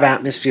have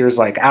atmospheres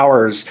like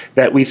ours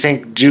that we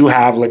think do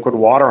have liquid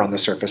water on the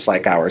surface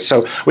like ours.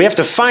 So we have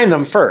to find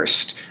them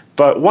first.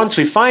 But once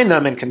we find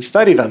them and can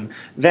study them,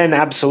 then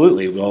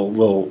absolutely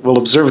we'll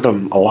observe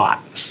them a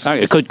lot.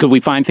 Could we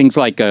find things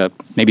like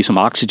maybe some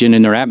oxygen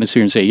in their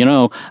atmosphere and say, I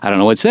don't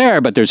know what's there,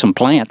 but there's some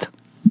plant?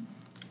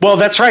 Well,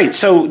 that's right.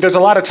 So there's a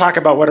lot of talk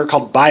about what are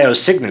called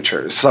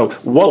biosignatures. So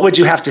what would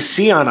you have to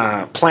see on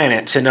a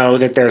planet to know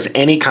that there's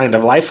any kind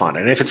of life on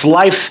it? And if it's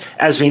life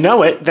as we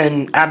know it,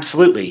 then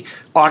absolutely.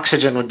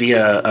 Oxygen would be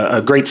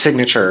a great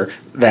signature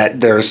that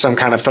there's some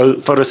kind of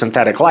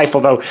photosynthetic life.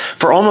 Although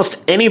for almost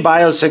any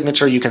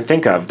biosignature you can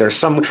think of, there's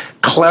some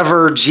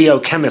clever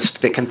geochemist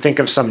that can think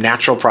of some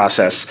natural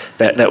process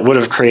that would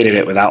have created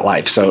it without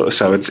life. So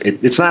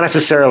it's not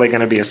necessarily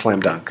going to be a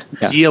slam dunk.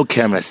 Yeah.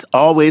 Geochemists,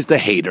 always the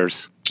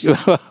haters.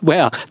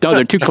 Well, no,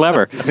 they're too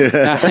clever.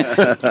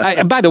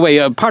 By the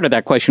way, part of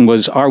that question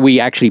was, are we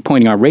actually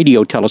pointing our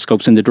radio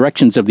telescopes in the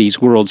directions of these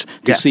worlds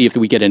to see if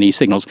we get any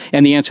signals?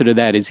 And the answer to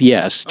that is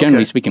yes.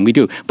 Generally speaking, we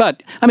do.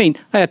 But, I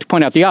have to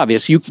point out the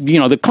obvious.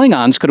 The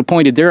Klingons could have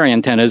pointed their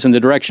antennas in the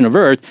direction of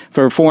Earth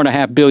for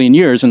 4.5 billion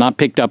years and not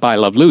picked up I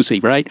Love Lucy,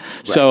 right?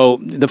 So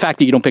the fact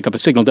that you don't pick up a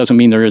signal doesn't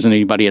mean there isn't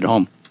anybody at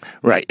home.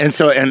 Right. And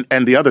so,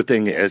 and the other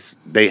thing is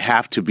they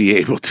have to be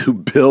able to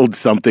build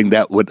something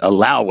that would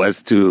allow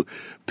us to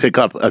pick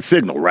up a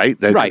signal, right?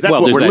 Right. That's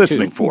what we're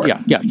listening for.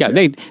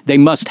 Yeah. They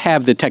must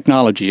have the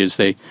technology, as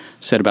they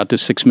said about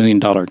this $6 million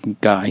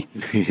guy.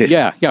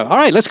 Yeah. All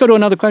right, let's go to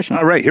another question.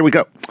 All right, here we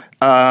go.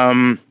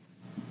 Matthew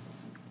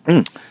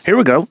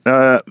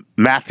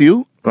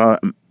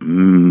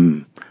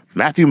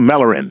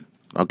Mellerin.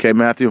 Okay,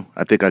 Matthew,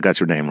 I think I got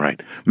your name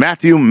right.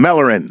 Matthew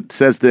Mellerin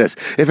says this: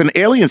 if an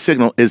alien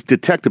signal is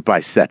detected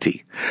by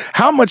SETI,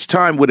 how much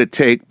time would it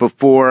take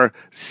before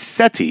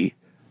SETI,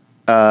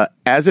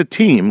 as a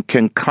team,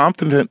 can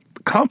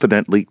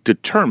confidently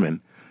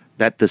determine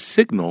that the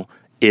signal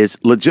is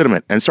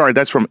legitimate? And sorry,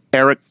 that's from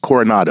Eric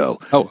Coronado.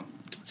 Oh,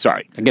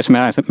 sorry. I guess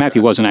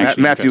Matthew wasn't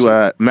actually.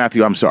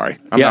 Matthew, I'm sorry.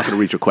 I'm not going to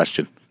read your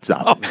question.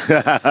 Stop.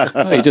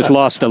 Oh, you just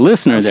lost a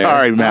listener there.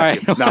 Sorry,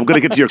 Matthew. Right. No, I'm going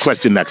to get to your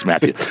question next,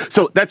 Matthew.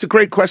 So that's a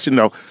great question,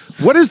 though.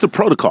 What is the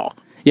protocol?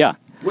 Yeah.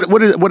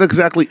 What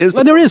exactly is the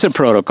Well, there is a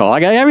protocol.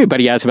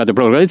 Everybody asks about the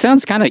protocol. It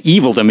sounds kind of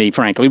evil to me,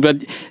 frankly,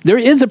 but there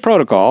is a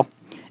protocol,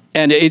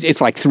 and it's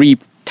like 3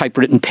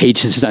 typewritten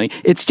pages or something.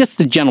 It's just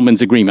a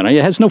gentleman's agreement.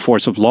 It has no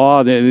force of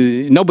law.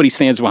 Nobody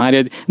stands behind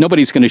it.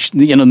 Nobody's going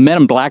to,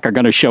 men in black are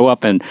going to show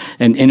up and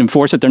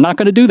enforce it. They're not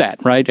going to do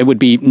that, right? It would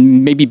be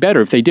maybe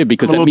better if they did,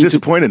 because I'm a little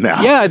disappointed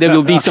now. Yeah, there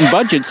will be some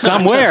budget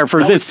somewhere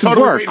for this to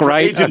work,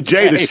 right? Agent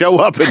J to show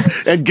up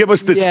and give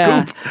us the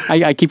scoop.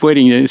 I keep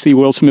waiting to see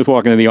Will Smith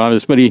walk into the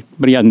office, but he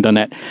hasn't done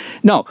that.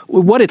 No,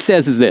 what it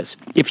says is this: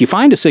 if you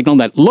find a signal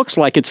that looks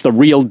like it's the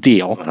real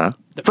deal,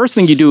 the first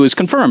thing you do is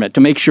confirm it to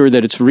make sure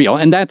that it's real.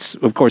 And that's,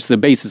 of course, the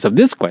basis of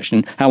this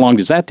question. How long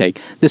does that take?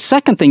 The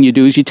second thing you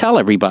do is you tell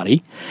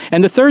everybody.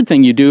 And the third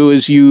thing you do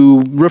is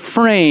you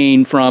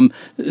refrain from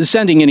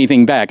sending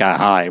anything back.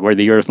 Hi, we're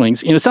the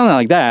Earthlings. Something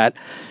like that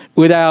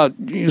without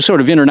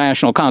sort of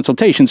international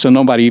consultation so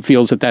nobody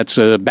feels that that's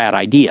a bad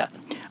idea.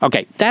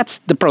 Okay, that's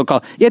the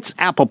protocol. It's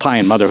apple pie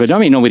and motherhood. I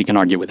mean, nobody can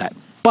argue with that.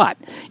 But,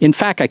 in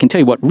fact, I can tell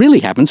you what really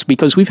happens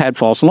because we've had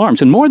false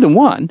alarms, and more than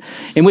one,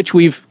 in which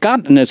we've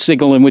gotten a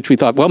signal in which we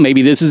thought, well,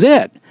 maybe this is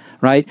it,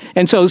 right?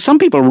 And so some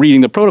people are reading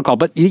the protocol,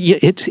 but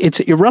it's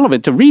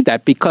irrelevant to read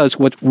that because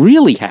what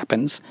really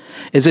happens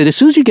is that as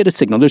soon as you get a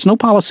signal, there's no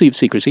policy of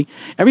secrecy.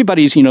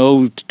 Everybody's,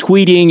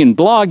 tweeting and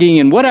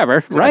blogging and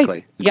whatever,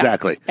 right?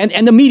 Exactly. Yeah.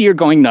 And the media are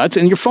going nuts,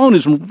 and your phone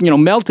is,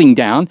 melting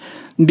down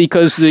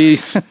because the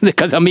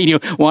media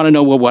want to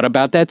know, well, what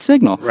about that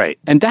signal? Right.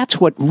 And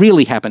that's what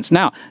really happens.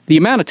 Now, the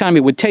amount of time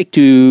it would take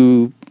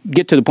to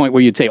get to the point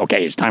where you'd say,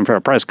 okay, it's time for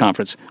a press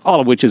conference,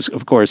 all of which is,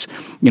 of course,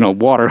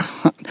 water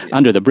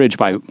under the bridge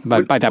by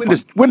that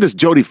point. When does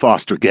Jodie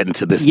Foster get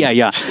into this?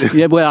 Yeah.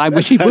 Well, I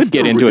wish she would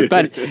get into it.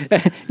 But,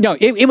 no,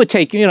 it would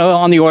take,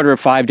 on the order of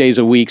 5 days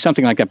a week,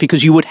 something like that,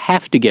 because you would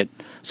have to get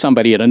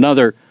somebody at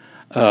another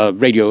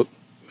radio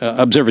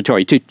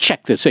observatory to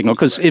check the signal,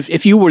 because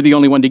if you were the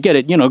only one to get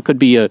it, it could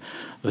be a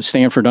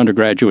Stanford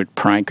undergraduate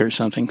prank or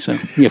something. So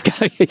you've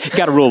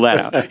got to rule that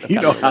out.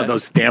 You know how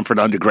those Stanford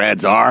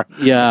undergrads are.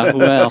 Yeah,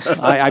 well,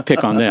 I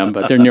pick on them,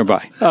 but they're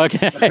nearby.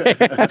 Okay.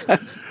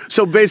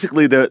 So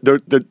basically,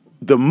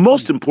 the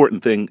most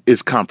important thing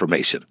is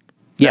confirmation.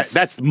 Yes,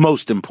 that's the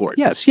most important.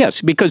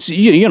 Yes, because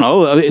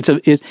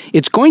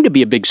it's going to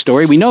be a big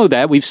story. We know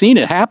that. We've seen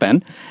it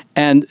happen,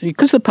 and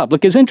because the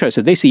public is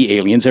interested, they see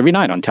aliens every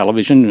night on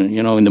television,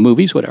 in the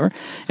movies, whatever,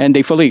 and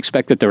they fully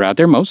expect that they're out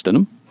there, most of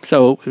them.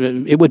 So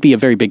it would be a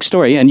very big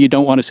story, and you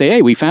don't want to say,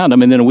 "Hey, we found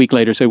them," and then a week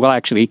later say, "Well,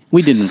 actually,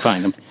 we didn't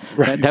find them."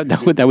 Right.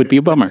 That would be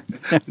a bummer.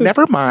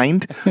 Never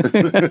mind.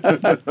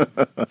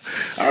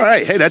 All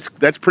right, hey,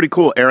 that's pretty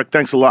cool, Eric.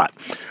 Thanks a lot.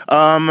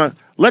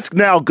 Let's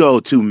now go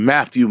to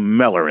Matthew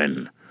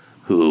Mellerin,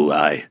 who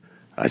I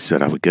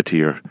said I would get to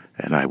here,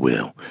 and I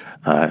will.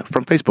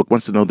 From Facebook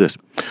wants to know this.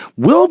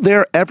 Will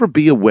there ever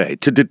be a way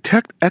to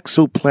detect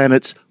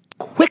exoplanets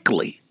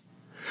quickly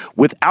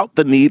without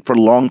the need for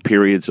long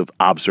periods of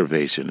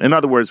observation? In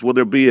other words, will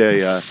there be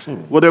a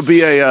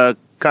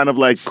kind of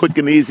like quick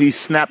and easy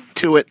snap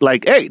to it,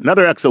 like, hey,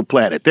 another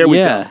exoplanet, there we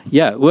go?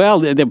 Yeah. Well,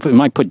 they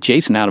might put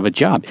Jason out of a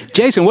job.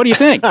 Jason, what do you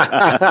think?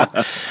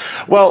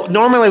 Well,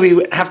 normally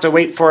we have to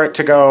wait for it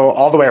to go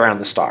all the way around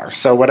the star.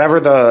 So whatever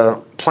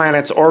the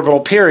planet's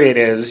orbital period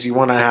is, you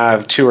want to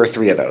have 2 or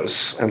 3 of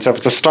those. And so if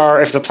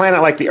it's a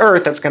planet like the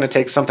Earth, that's going to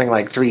take something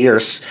like 3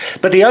 years.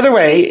 But the other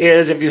way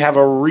is if you have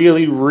a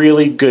really,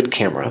 really good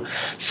camera,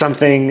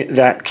 something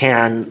that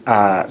can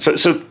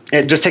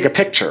just take a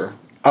picture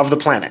of the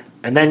planet.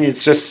 And then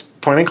it's just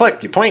point and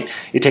click. You point,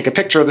 you take a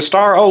picture of the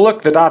star. Oh,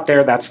 look, the dot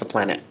there, that's the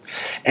planet.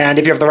 And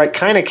if you have the right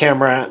kind of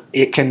camera,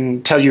 it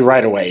can tell you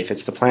right away if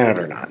it's the planet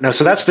or not. Now,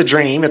 so that's the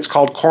dream. It's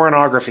called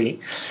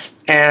coronography.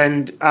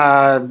 And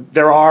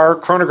there are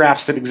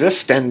coronagraphs that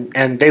exist,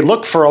 and they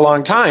look for a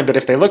long time. But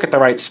if they look at the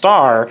right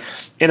star,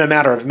 in a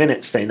matter of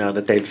minutes, they know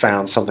that they've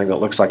found something that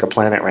looks like a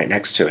planet right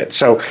next to it.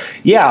 So,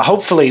 yeah,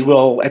 hopefully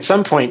we'll at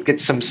some point get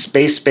some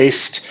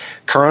space-based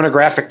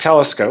coronographic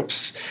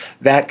telescopes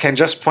that can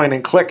just point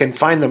and click and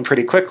find them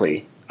pretty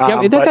quickly.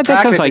 But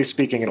practically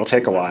speaking, it'll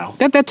take a while.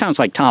 That sounds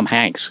like Tom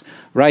Hanks,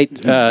 right?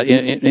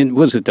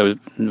 Was it the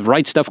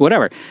Right Stuff,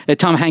 whatever?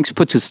 Tom Hanks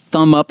puts his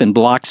thumb up and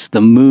blocks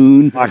the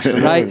moon. Blocks the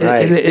moon, right?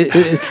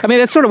 right. I mean,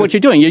 that's sort of what you're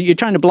doing. You're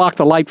trying to block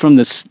the light from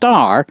the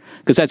star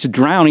because that's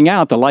drowning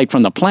out the light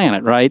from the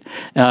planet, right?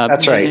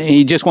 That's right. And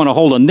you just want to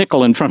hold a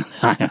nickel in front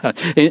of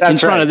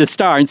the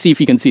star and see if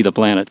you can see the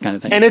planet, kind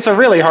of thing. And it's a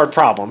really hard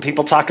problem.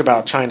 People talk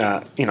about trying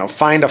to,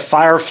 find a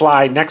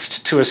firefly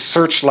next to a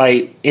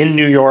searchlight in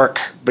New York,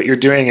 but you're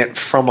doing it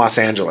from Los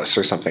Angeles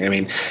or something. I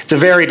mean, it's a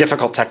very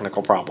difficult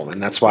technical problem, and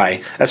that's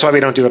why we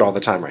don't do it all the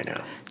time right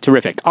now.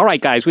 Terrific. All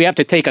right, guys, we have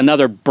to take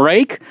another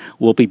break.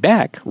 We'll be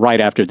back right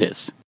after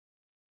this.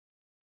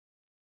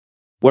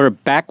 We're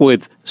back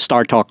with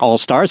Star Talk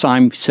All-Stars.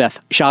 I'm Seth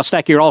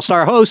Shostak, your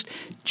All-Star host.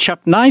 Chuck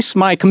Nice,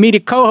 my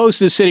comedic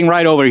co-host, is sitting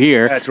right over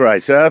here. That's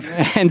right,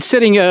 Seth. And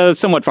sitting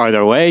somewhat farther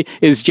away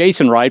is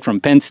Jason Wright from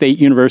Penn State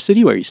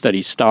University, where he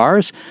studies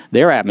stars,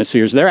 their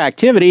atmospheres, their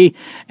activity,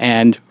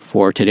 and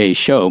for today's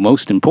show,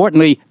 most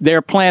importantly,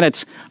 their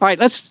planets. All right,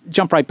 let's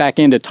jump right back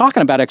into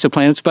talking about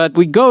exoplanets, but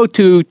we go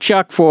to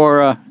Chuck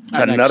for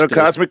another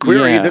cosmic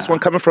query. Yeah. This one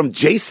coming from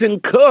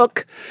Jason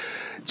Cook.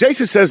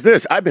 Jason says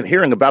this: I've been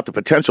hearing about the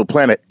potential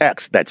planet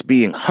X that's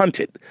being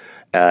hunted.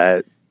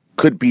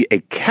 Could be a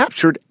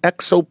captured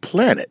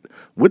exoplanet.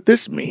 Would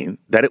this mean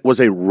that it was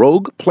a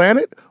rogue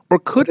planet, or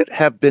could it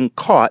have been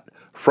caught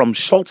from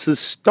Schultz's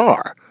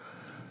star?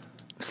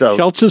 So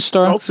Schultz's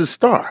star? Schultz's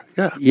star,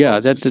 yeah. Yeah,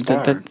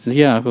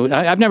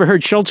 I've never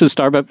heard Schultz's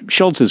star, but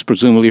Schultz has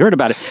presumably heard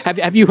about it.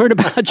 Have you heard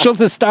about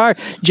Schultz's star,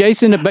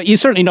 Jason? But you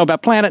certainly know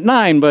about Planet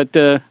Nine, but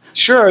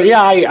Sure.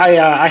 Yeah,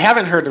 I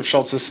haven't heard of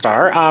Schultz's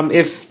star.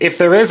 If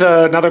there is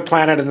another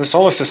planet in the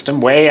solar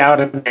system, way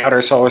out in the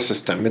outer solar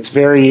system, it's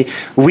very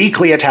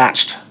weakly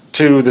attached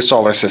to the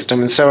solar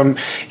system, and so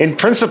in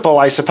principle,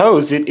 I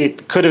suppose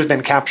it could have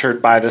been captured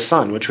by the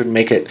sun, which would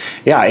make it,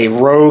 a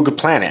rogue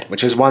planet,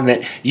 which is one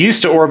that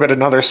used to orbit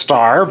another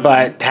star,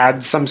 but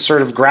had some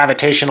sort of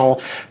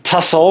gravitational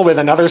tussle with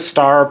another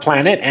star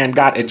planet and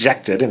got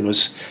ejected and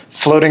was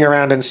floating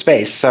around in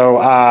space. So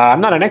I'm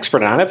not an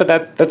expert on it, but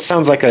that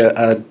sounds like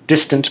a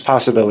distant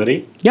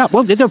possibility. Yeah,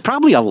 well, there are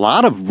probably a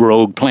lot of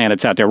rogue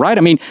planets out there, right?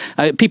 I mean,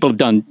 people have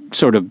done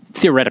sort of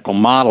theoretical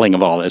modeling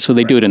of all this, so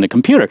they do it in the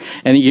computer.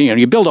 And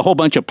you build a whole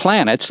bunch of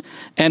planets,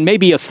 and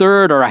maybe a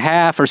third or a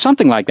half or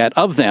something like that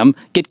of them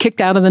get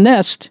kicked out of the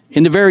nest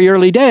in the very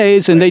early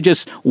days, and they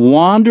just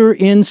wander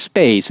in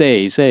space.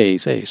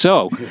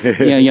 So,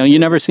 you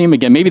never see them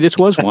again. Maybe this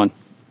was one.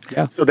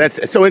 Yeah. So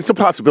it's a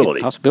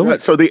possibility.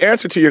 So the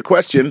answer to your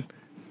question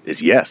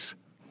is yes.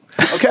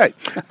 Okay.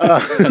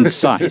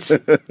 Concise.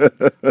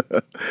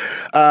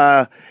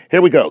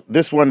 Here we go.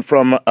 This one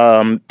from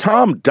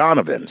Tom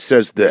Donovan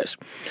says this: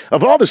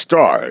 of all the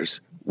stars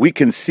we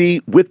can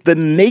see with the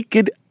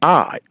naked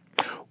eye,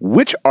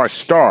 which are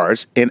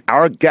stars in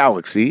our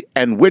galaxy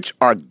and which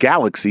are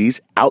galaxies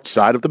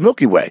outside of the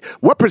Milky Way?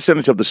 What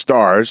percentage of the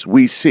stars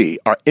we see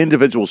are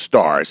individual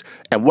stars,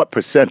 and what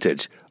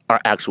percentage are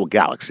actual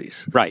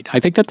galaxies? Right. I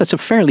think that's a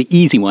fairly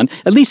easy one,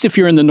 at least if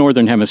you're in the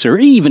northern hemisphere,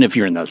 even if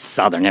you're in the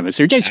southern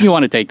hemisphere. Jason, you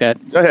want to take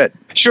that? Go ahead.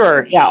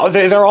 Sure. Yeah,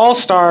 they're all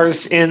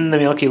stars in the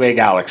Milky Way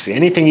galaxy.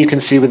 Anything you can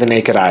see with the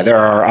naked eye. There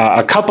are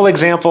a couple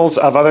examples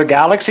of other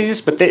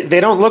galaxies, but they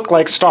don't look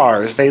like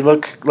stars. They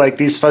look like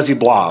these fuzzy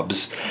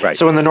blobs. Right.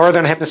 So in the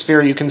northern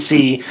hemisphere, you can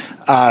see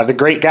the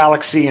Great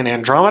Galaxy in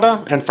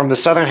Andromeda, and from the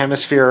southern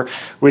hemisphere,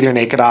 with your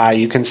naked eye,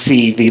 you can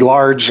see the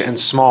large and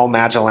small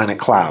Magellanic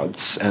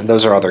Clouds, and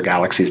those are other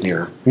galaxies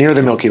near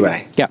the Milky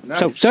Way. Yeah.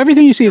 Nice. So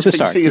everything you see is a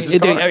star.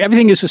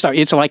 Everything is a star.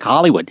 It's like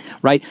Hollywood,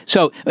 right?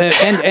 So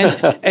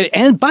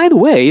and by the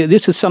way,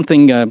 this is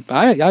something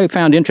I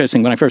found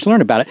interesting when I first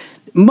learned about it.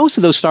 Most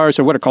of those stars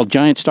are what are called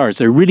giant stars.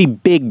 They're really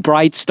big,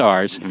 bright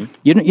stars. Mm-hmm.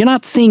 You're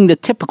not seeing the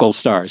typical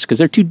stars because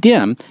they're too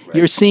dim. Right.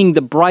 You're seeing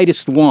the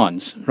brightest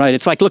ones, right?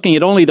 It's like looking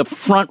at only the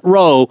front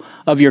row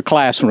of your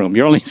classroom.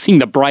 You're only seeing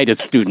the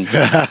brightest students,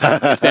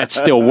 if that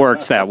still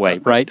works that way,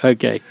 right?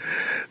 Okay.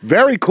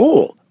 Very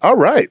cool. All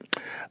right.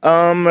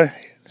 I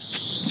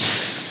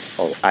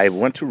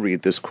want to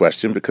read this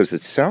question because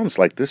it sounds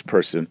like this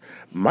person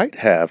might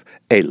have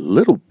a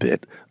little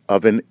bit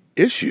of an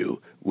issue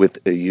with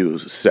you,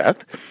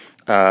 Seth.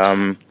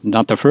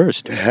 Not the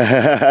first.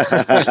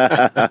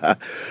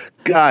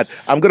 God,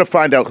 I'm going to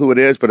find out who it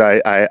is, but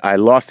I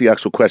lost the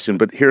actual question.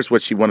 But here's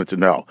what she wanted to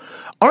know.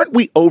 Aren't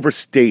we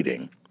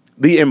overstating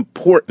the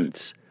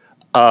importance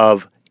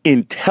of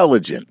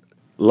intelligent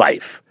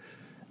life?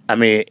 I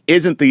mean,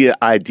 isn't the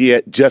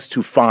idea just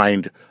to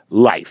find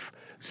life?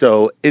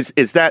 So is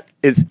that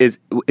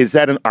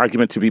an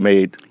argument to be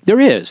made? There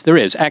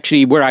is.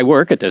 Actually, where I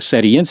work at the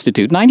SETI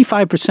Institute,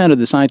 95% of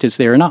the scientists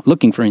there are not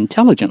looking for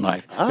intelligent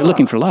life. They're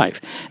looking for life.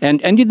 And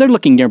they're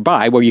looking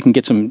nearby where you can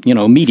get some,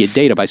 immediate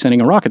data by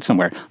sending a rocket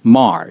somewhere.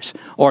 Mars.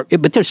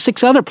 But there's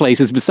 6 other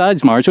places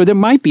besides Mars where there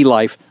might be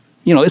life,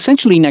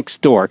 essentially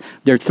next door.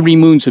 There are 3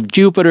 moons of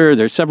Jupiter.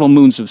 There are several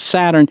moons of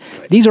Saturn.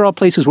 These are all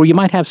places where you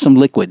might have some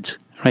liquids.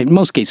 Right? In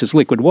most cases,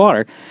 liquid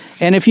water.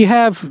 And if you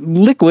have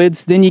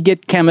liquids, then you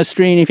get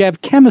chemistry. And if you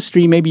have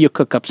chemistry, maybe you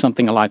cook up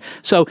something alive.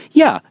 So,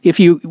 yeah, if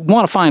you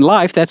want to find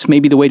life, that's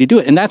maybe the way to do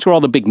it. And that's where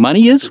all the big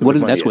money is.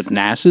 That's what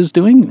NASA's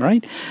doing,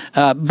 right?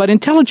 But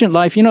intelligent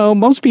life,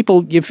 most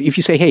people, if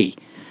you say, hey,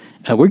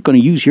 we're going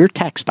to use your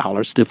tax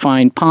dollars to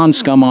find pond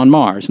scum on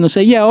Mars. And they'll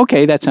say, yeah,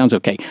 okay, that sounds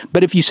okay.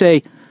 But if you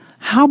say,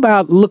 how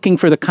about looking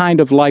for the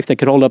kind of life that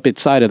could hold up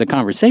its side of the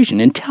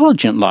conversation?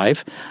 Intelligent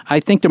life, I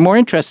think they're more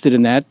interested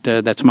in that.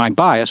 That's my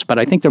bias, but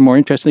I think they're more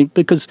interested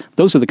because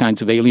those are the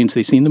kinds of aliens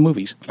they see in the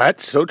movies.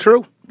 That's so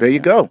true. There you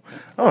go.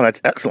 Oh, that's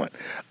excellent.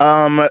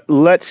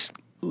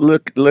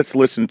 Let's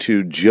listen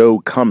to Joe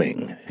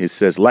Cumming. He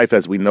says, life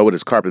as we know it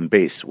is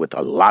carbon-based with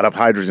a lot of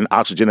hydrogen,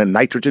 oxygen, and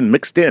nitrogen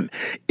mixed in.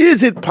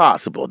 Is it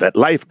possible that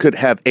life could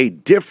have a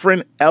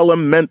different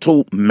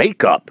elemental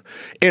makeup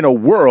in a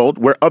world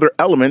where other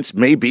elements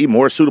may be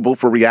more suitable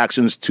for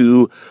reactions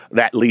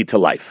that lead to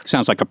life?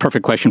 Sounds like a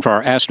perfect question for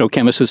our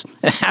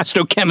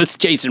astrochemist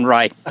Jason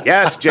Wright.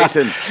 Yes,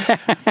 Jason.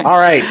 All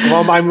right.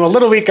 Well, I'm a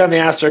little weak on the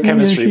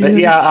astrochemistry, but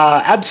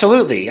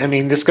absolutely. I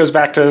mean, this goes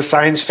back to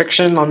science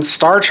fiction. On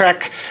Star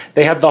Trek,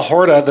 they had the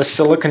Horta, the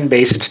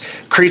silicon-based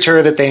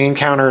creature that they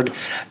encountered.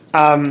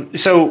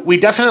 So we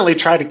definitely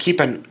try to keep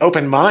an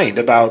open mind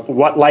about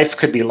what life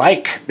could be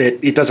like,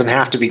 that it doesn't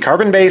have to be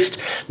carbon-based.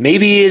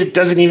 Maybe it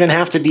doesn't even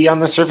have to be on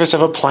the surface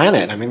of a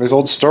planet. I mean, there's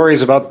old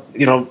stories about,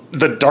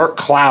 the dark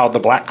cloud, the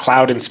black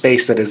cloud in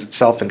space that is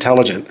itself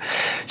intelligent.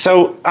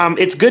 So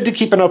it's good to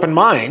keep an open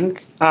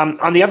mind.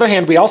 On the other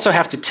hand, we also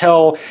have to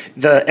tell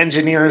the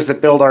engineers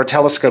that build our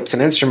telescopes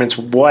and instruments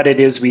what it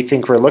is we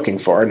think we're looking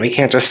for. And we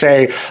can't just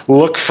say,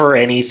 look for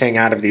anything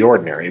out of the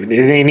ordinary.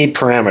 They need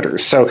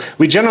parameters. So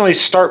we generally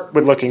start start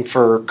with looking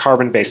for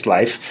carbon-based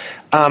life.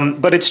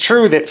 But it's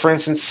true that, for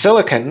instance,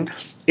 silicon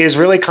is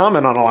really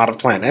common on a lot of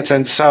planets,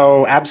 and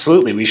so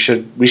absolutely we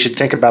should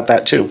think about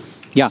that too.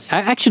 Yeah,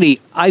 actually,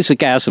 Isaac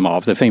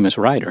Asimov, the famous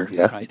writer,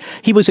 right,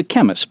 he was a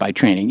chemist by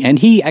training, and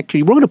he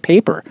actually wrote a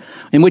paper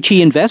in which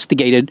he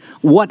investigated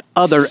what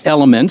other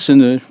elements in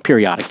the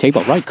periodic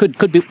table, right,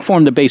 could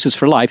form the basis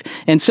for life,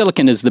 and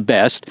silicon is the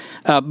best,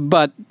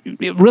 but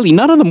really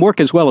none of them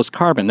work as well as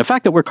carbon. The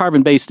fact that we're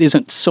carbon-based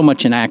isn't so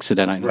much an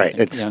accident, I think. Right,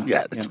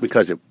 it's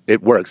because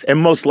it works, and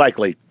most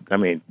likely, I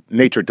mean,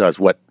 nature does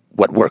what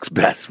works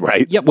best,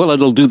 right? Yeah, well,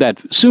 it'll do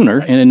that sooner,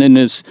 and then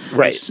as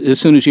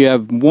soon as you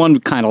have one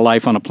kind of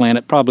life on a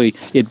planet, probably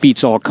it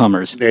beats all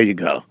comers. There you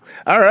go.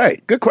 All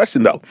right, good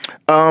question, though.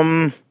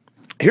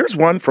 Here's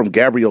one from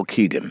Gabrielle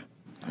Keegan,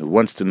 who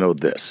wants to know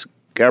this.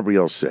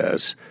 Gabrielle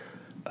says,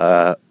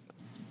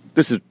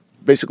 this is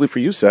basically for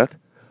you, Seth.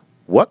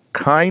 What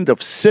kind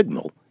of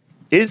signal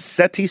is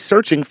SETI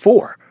searching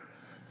for?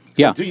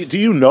 So do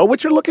you know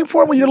what you're looking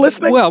for when you're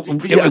listening? Well,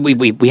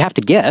 we have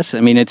to guess. I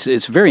mean,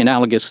 it's very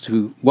analogous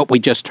to what we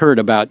just heard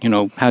about,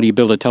 how do you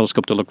build a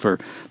telescope to look for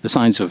the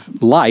signs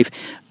of life.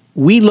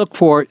 We look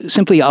for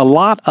simply a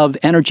lot of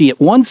energy at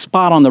one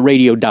spot on the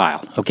radio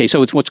dial. Okay,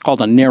 so it's what's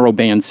called a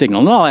narrowband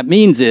signal. And all that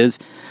means is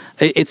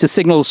it's a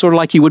signal sort of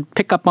like you would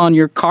pick up on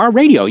your car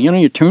radio.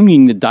 You're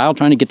tuning the dial,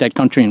 trying to get that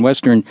country and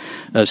western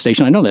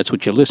station. I know that's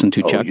what you listen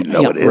to, Chuck. You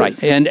know it is.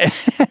 Right.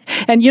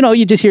 And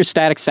you just hear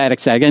static,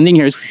 and then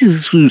you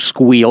hear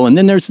squeal, and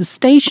then there's the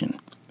station.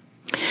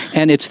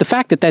 And it's the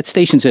fact that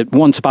station's at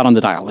one spot on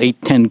the dial, 8,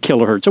 10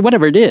 kilohertz, or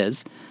whatever it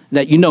is,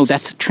 that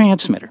that's a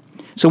transmitter.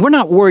 So we're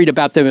not worried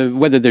about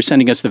whether they're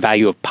sending us the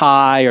value of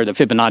pi or the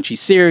Fibonacci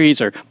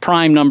series or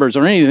prime numbers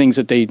or any of the things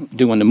that they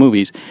do in the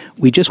movies.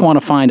 We just want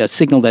to find a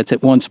signal that's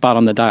at one spot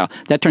on the dial.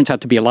 That turns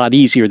out to be a lot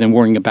easier than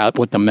worrying about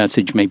what the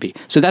message may be.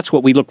 So that's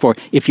what we look for.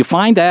 If you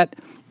find that,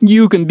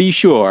 you can be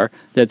sure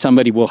that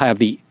somebody will have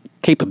the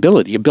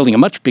capability of building a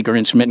much bigger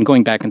instrument and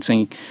going back and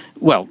saying,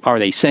 well, are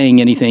they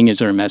saying anything? Is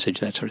there a message?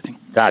 That sort of thing.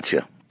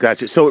 Gotcha.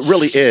 So it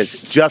really is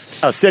just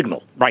a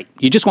signal. Right.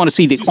 You just want to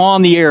see the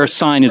on-the-air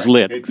sign is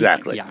lit.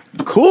 Exactly. Yeah.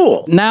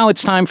 Cool. Now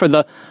it's time for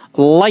the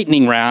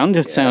lightning round.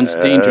 It sounds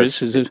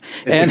dangerous.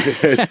 And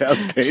it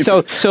sounds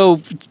dangerous. So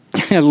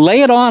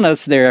lay it on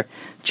us there,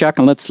 Chuck,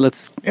 and let's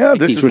Yeah,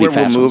 this is really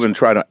where we'll move and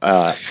try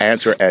to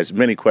answer as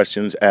many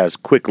questions as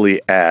quickly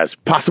as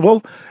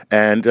possible.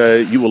 And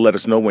you will let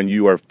us know when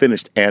you are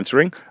finished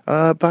answering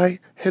by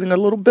hitting a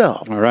little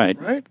bell. All right.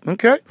 Right?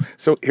 Okay.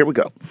 So here we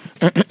go.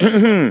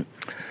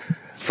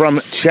 From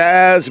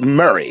Chaz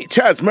Murray.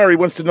 Chaz Murray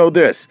wants to know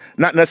this,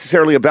 not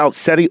necessarily about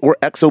SETI or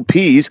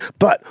XOPs,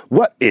 but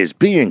what is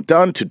being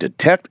done to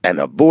detect and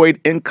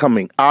avoid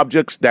incoming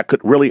objects that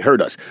could really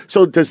hurt us?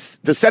 So does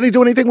SETI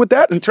do anything with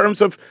that in terms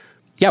of...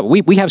 Yeah,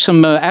 we have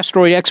some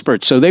asteroid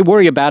experts, so they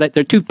worry about it.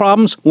 There are two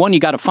problems. One, you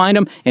got to find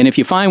them, and if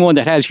you find one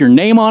that has your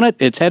name on it,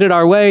 it's headed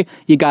our way,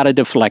 you got to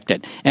deflect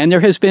it. And there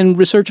has been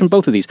research on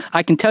both of these.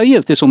 I can tell you,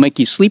 if this will make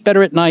you sleep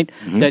better at night,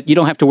 that you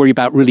don't have to worry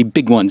about really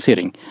big ones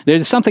hitting.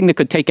 There's something that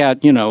could take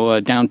out,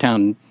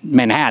 downtown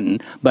Manhattan,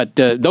 but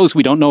those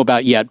we don't know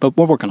about yet, but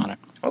we're working on it.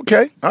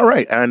 Okay, all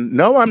right. And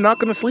no, I'm not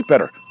going to sleep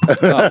better.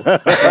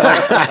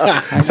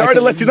 Sorry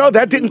to let you know,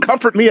 that didn't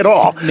comfort me at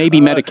all.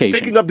 Maybe medication.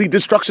 Thinking of the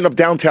destruction of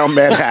downtown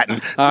Manhattan.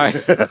 All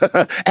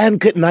right. And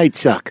good night,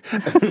 Chuck.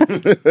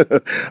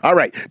 All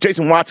right.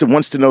 Jason Watson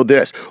wants to know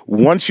this.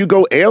 Once you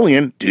go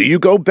alien, do you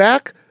go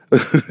back?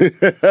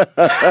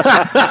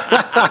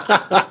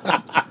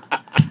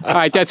 All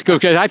right, that's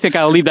good. I think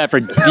I'll leave that for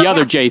the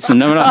other Jason.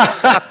 No.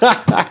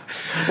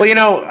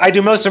 Well, I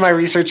do most of my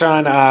research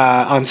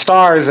on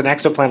stars and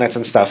exoplanets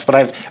and stuff, but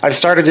I've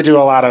started to do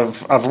a lot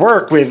of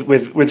work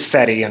with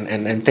SETI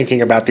and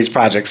thinking about these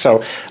projects.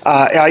 So,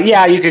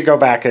 you could go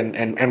back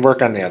and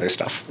work on the other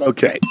stuff.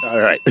 Okay, all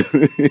right.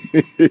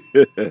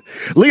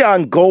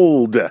 Leon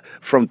Gold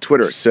from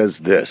Twitter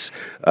says this.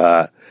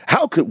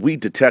 How could we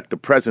detect the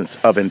presence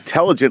of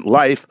intelligent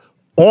life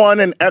on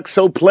an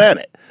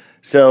exoplanet?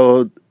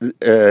 So,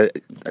 I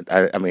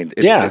mean,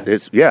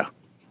 it's.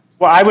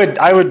 Well,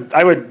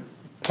 I would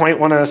point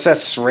one of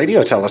Seth's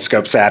radio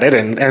telescopes at it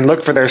and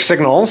look for their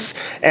signals.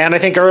 And I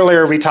think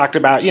earlier we talked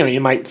about,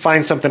 you might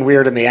find something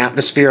weird in the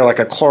atmosphere, like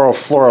a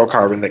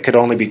chlorofluorocarbon that could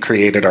only be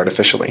created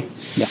artificially.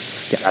 Yeah.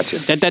 Gotcha.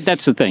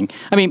 That's the thing.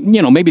 I mean,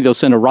 maybe they'll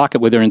send a rocket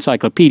with their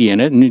encyclopedia in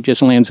it and it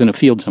just lands in a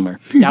field somewhere.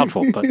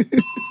 Doubtful, but.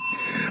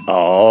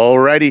 All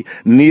righty.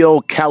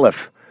 Neil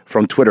Califf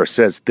from Twitter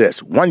says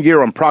this. 1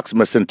 year on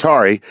Proxima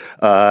Centauri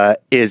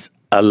is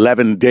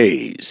 11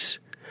 days.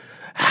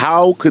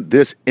 How could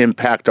this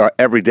impact our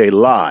everyday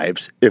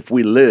lives if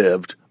we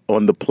lived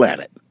on the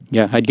planet?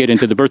 Yeah, I'd get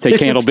into the birthday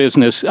candle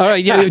business.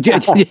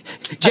 Jason,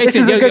 this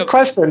is a good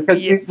question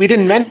because we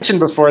didn't mention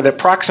before that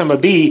Proxima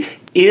b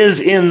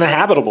is in the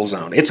habitable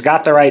zone. It's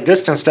got the right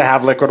distance to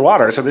have liquid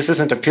water. So this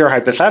isn't a pure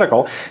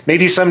hypothetical.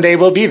 Maybe someday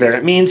we'll be there.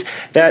 It means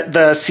that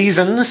the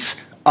seasons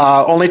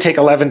only take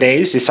 11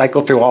 days. You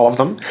cycle through all of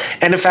them.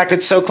 And in fact,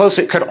 it's so close,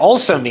 it could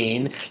also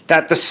mean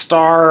that the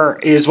star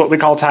is what we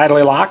call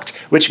tidally locked,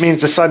 which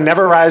means the sun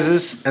never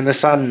rises and the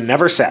sun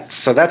never sets.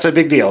 So that's a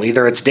big deal.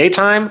 Either it's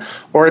daytime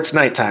or it's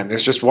nighttime.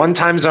 There's just one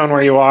time zone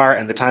where you are,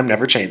 and the time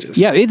never changes.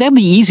 Yeah, that'd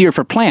be easier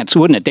for plants,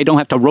 wouldn't it? They don't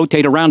have to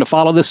rotate around to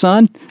follow the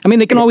sun. I mean,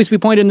 they can always be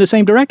pointed in the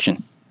same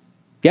direction.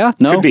 Yeah?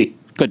 No? Could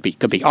be.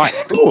 Could be. All right.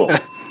 Cool.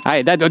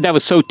 That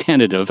was so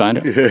tentative. I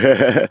know.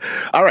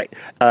 All right.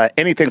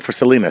 Anything for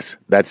Salinas.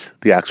 That's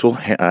the actual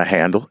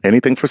handle.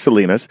 Anything for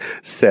Salinas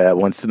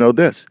wants to know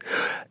this.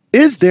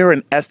 Is there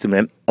an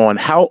estimate on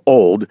how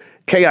old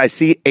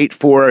KIC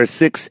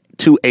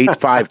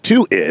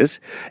 8462852 is,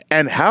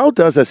 and how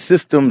does a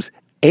system's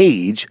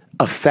age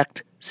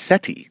affect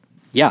SETI?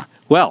 Yeah.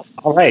 Well,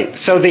 all right.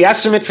 So the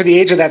estimate for the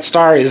age of that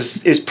star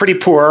is pretty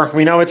poor.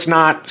 We know it's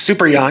not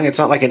super young. It's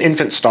not like an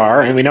infant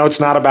star, and we know it's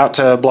not about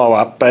to blow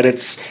up. But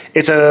it's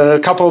a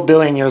couple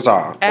billion years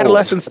old.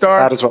 Adolescent star.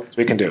 About as well as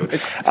we can do.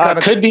 It's kind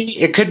of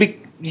it could be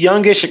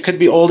youngish. It could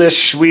be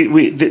oldish.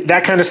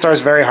 That kind of star is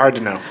very hard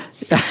to know.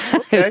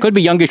 Okay. It could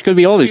be youngish, could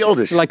be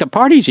oldish. Like the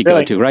parties you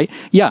go to, right?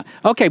 Yeah.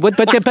 Okay, but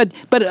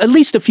at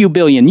least a few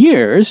billion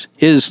years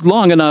is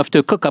long enough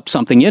to cook up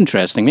something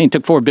interesting. I mean, it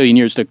took 4 billion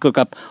years to cook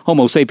up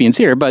Homo sapiens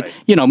here, but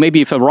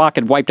maybe if a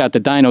rocket wiped out the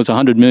dinos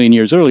 100 million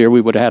years earlier,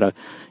 we would have had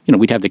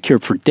we'd have the cure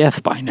for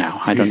death by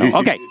now. I don't know.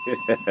 Okay.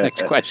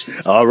 Next question.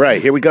 All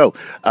right, here we go.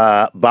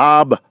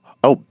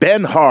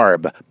 Ben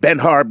Harb. Ben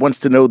Harb wants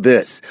to know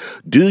this.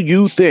 Do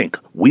you think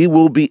we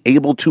will be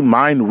able to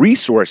mine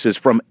resources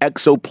from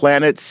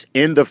exoplanets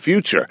in the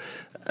future?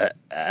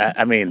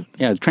 I mean...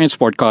 Yeah,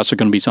 transport costs are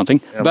going to be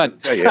something. But,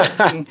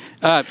 Jason,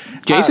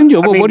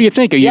 what do you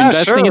think? Are you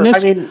investing in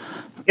this? I mean,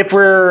 if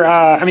we're...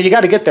 you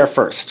got to get there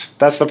first.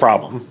 That's the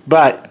problem.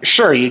 But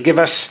sure, you give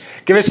us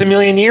a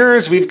million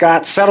years, we've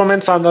got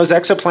settlements on those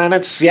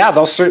exoplanets. Yeah,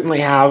 they'll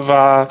certainly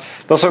have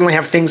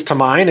things to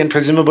mine, and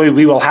presumably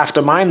we will have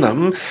to mine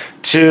them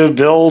to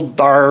build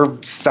our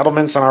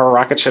settlements and our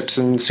rocket ships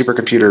and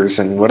supercomputers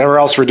and whatever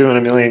else we're doing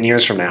a million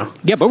years from now.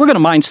 Yeah, but we're going to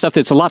mine stuff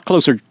that's a lot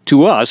closer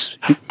to us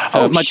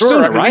much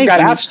sooner, right? We've got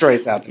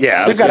asteroids out there.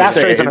 Yeah, we've got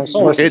asteroids in our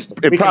solar system.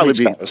 It'd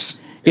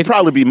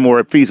probably be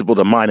more feasible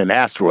to mine an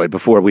asteroid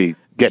before we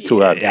get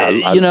to a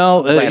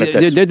planet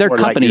that's there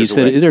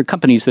are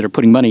companies that are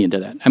putting money into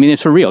that. I mean,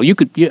 it's for real. You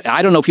could.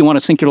 I don't know if you want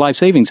to sink your life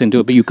savings into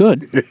it, but you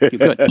could. You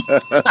could.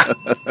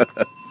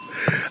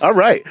 All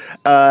right.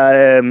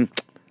 I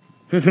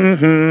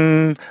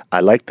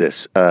like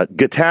this.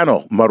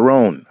 Gaetano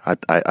Marone.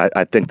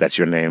 I think that's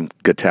your name,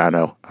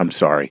 Gaetano. I'm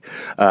sorry.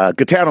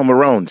 Gaetano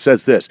Marone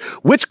says this.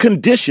 Which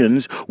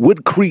conditions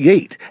would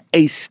create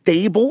a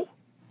stable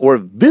or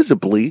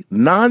visibly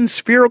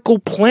non-spherical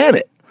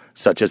planet,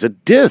 such as a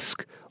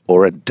disk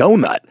or a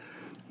donut?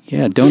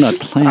 Yeah,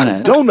 donut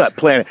planet. Donut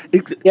planet.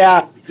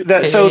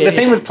 So the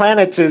thing with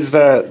planets is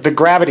the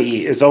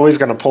gravity is always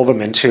going to pull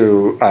them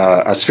into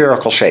a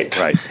spherical shape.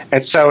 Right.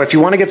 And so if you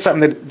want to get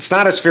something that's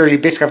not a sphere, you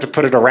basically have to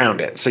put it around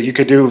it. So you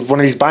could do one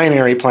of these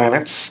binary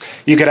planets.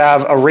 You could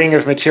have a ring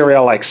of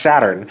material like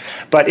Saturn.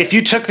 But if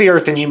you took the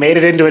Earth and you made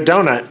it into a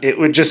donut, it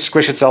would just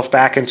squish itself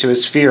back into a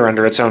sphere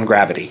under its own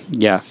gravity.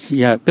 Yeah.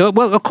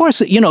 Well, of course,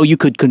 you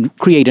could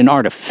create an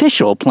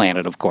artificial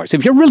planet, of course.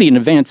 If you're really an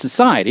advanced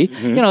society,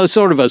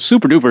 sort of a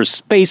super-duper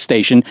space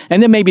station,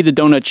 and then maybe the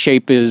donut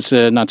shape is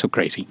not so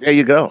crazy. There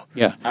you go.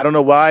 Yeah. I don't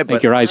know why,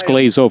 but your eyes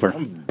glaze over.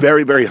 I'm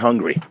very, very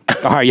hungry.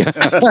 Are you?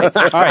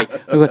 All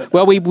right.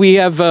 Well, we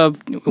have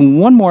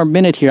one more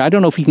minute here. I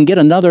don't know if you can get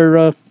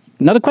another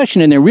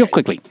question in there real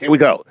quickly. Here we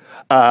go.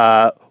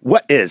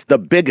 What is the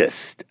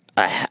biggest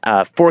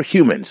for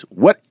humans?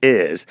 What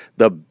is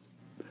the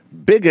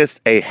biggest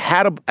a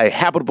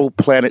habitable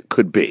planet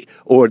could be,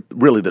 or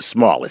really the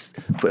smallest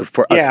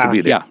for us to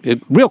be there? Yeah,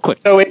 real quick.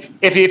 So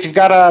if you've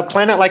got a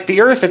planet like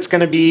the Earth, it's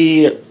going to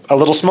be a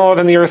little smaller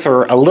than the Earth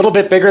or a little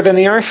bit bigger than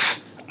the Earth.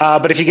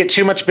 But if you get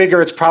too much bigger,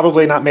 it's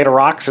probably not made of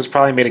rocks. It's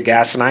probably made of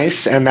gas and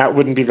ice, and that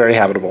wouldn't be very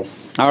habitable.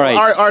 All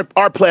right.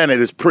 Our planet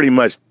is pretty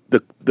much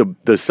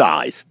the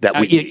size that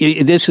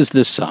we this is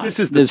the size. This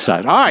is the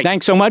size. All right.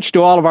 Thanks so much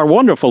to all of our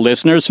wonderful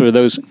listeners for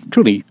those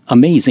truly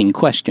amazing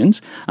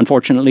questions.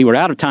 Unfortunately, we're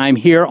out of time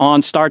here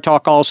on Star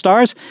Talk All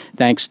Stars.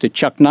 Thanks to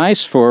Chuck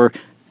Nice for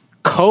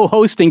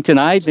co-hosting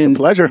tonight. It's a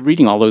pleasure.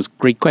 Reading all those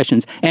great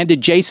questions. And to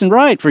Jason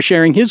Wright for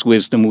sharing his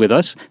wisdom with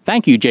us.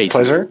 Thank you,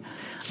 Jason. Pleasure.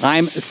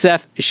 I'm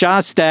Seth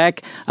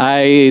Shostak.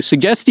 I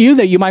suggest to you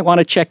that you might want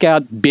to check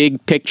out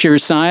Big Picture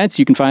Science.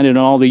 You can find it on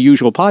all the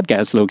usual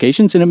podcast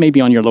locations, and it may be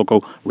on your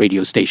local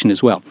radio station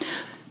as well.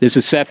 This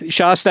is Seth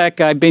Shostak.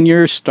 I've been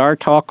your Star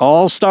Talk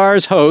All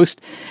Stars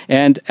host,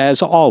 and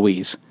as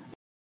always,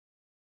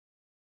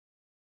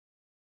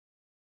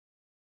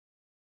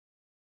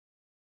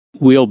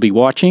 we'll be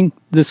watching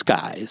the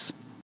skies.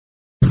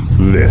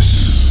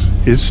 This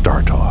is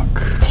Star Talk.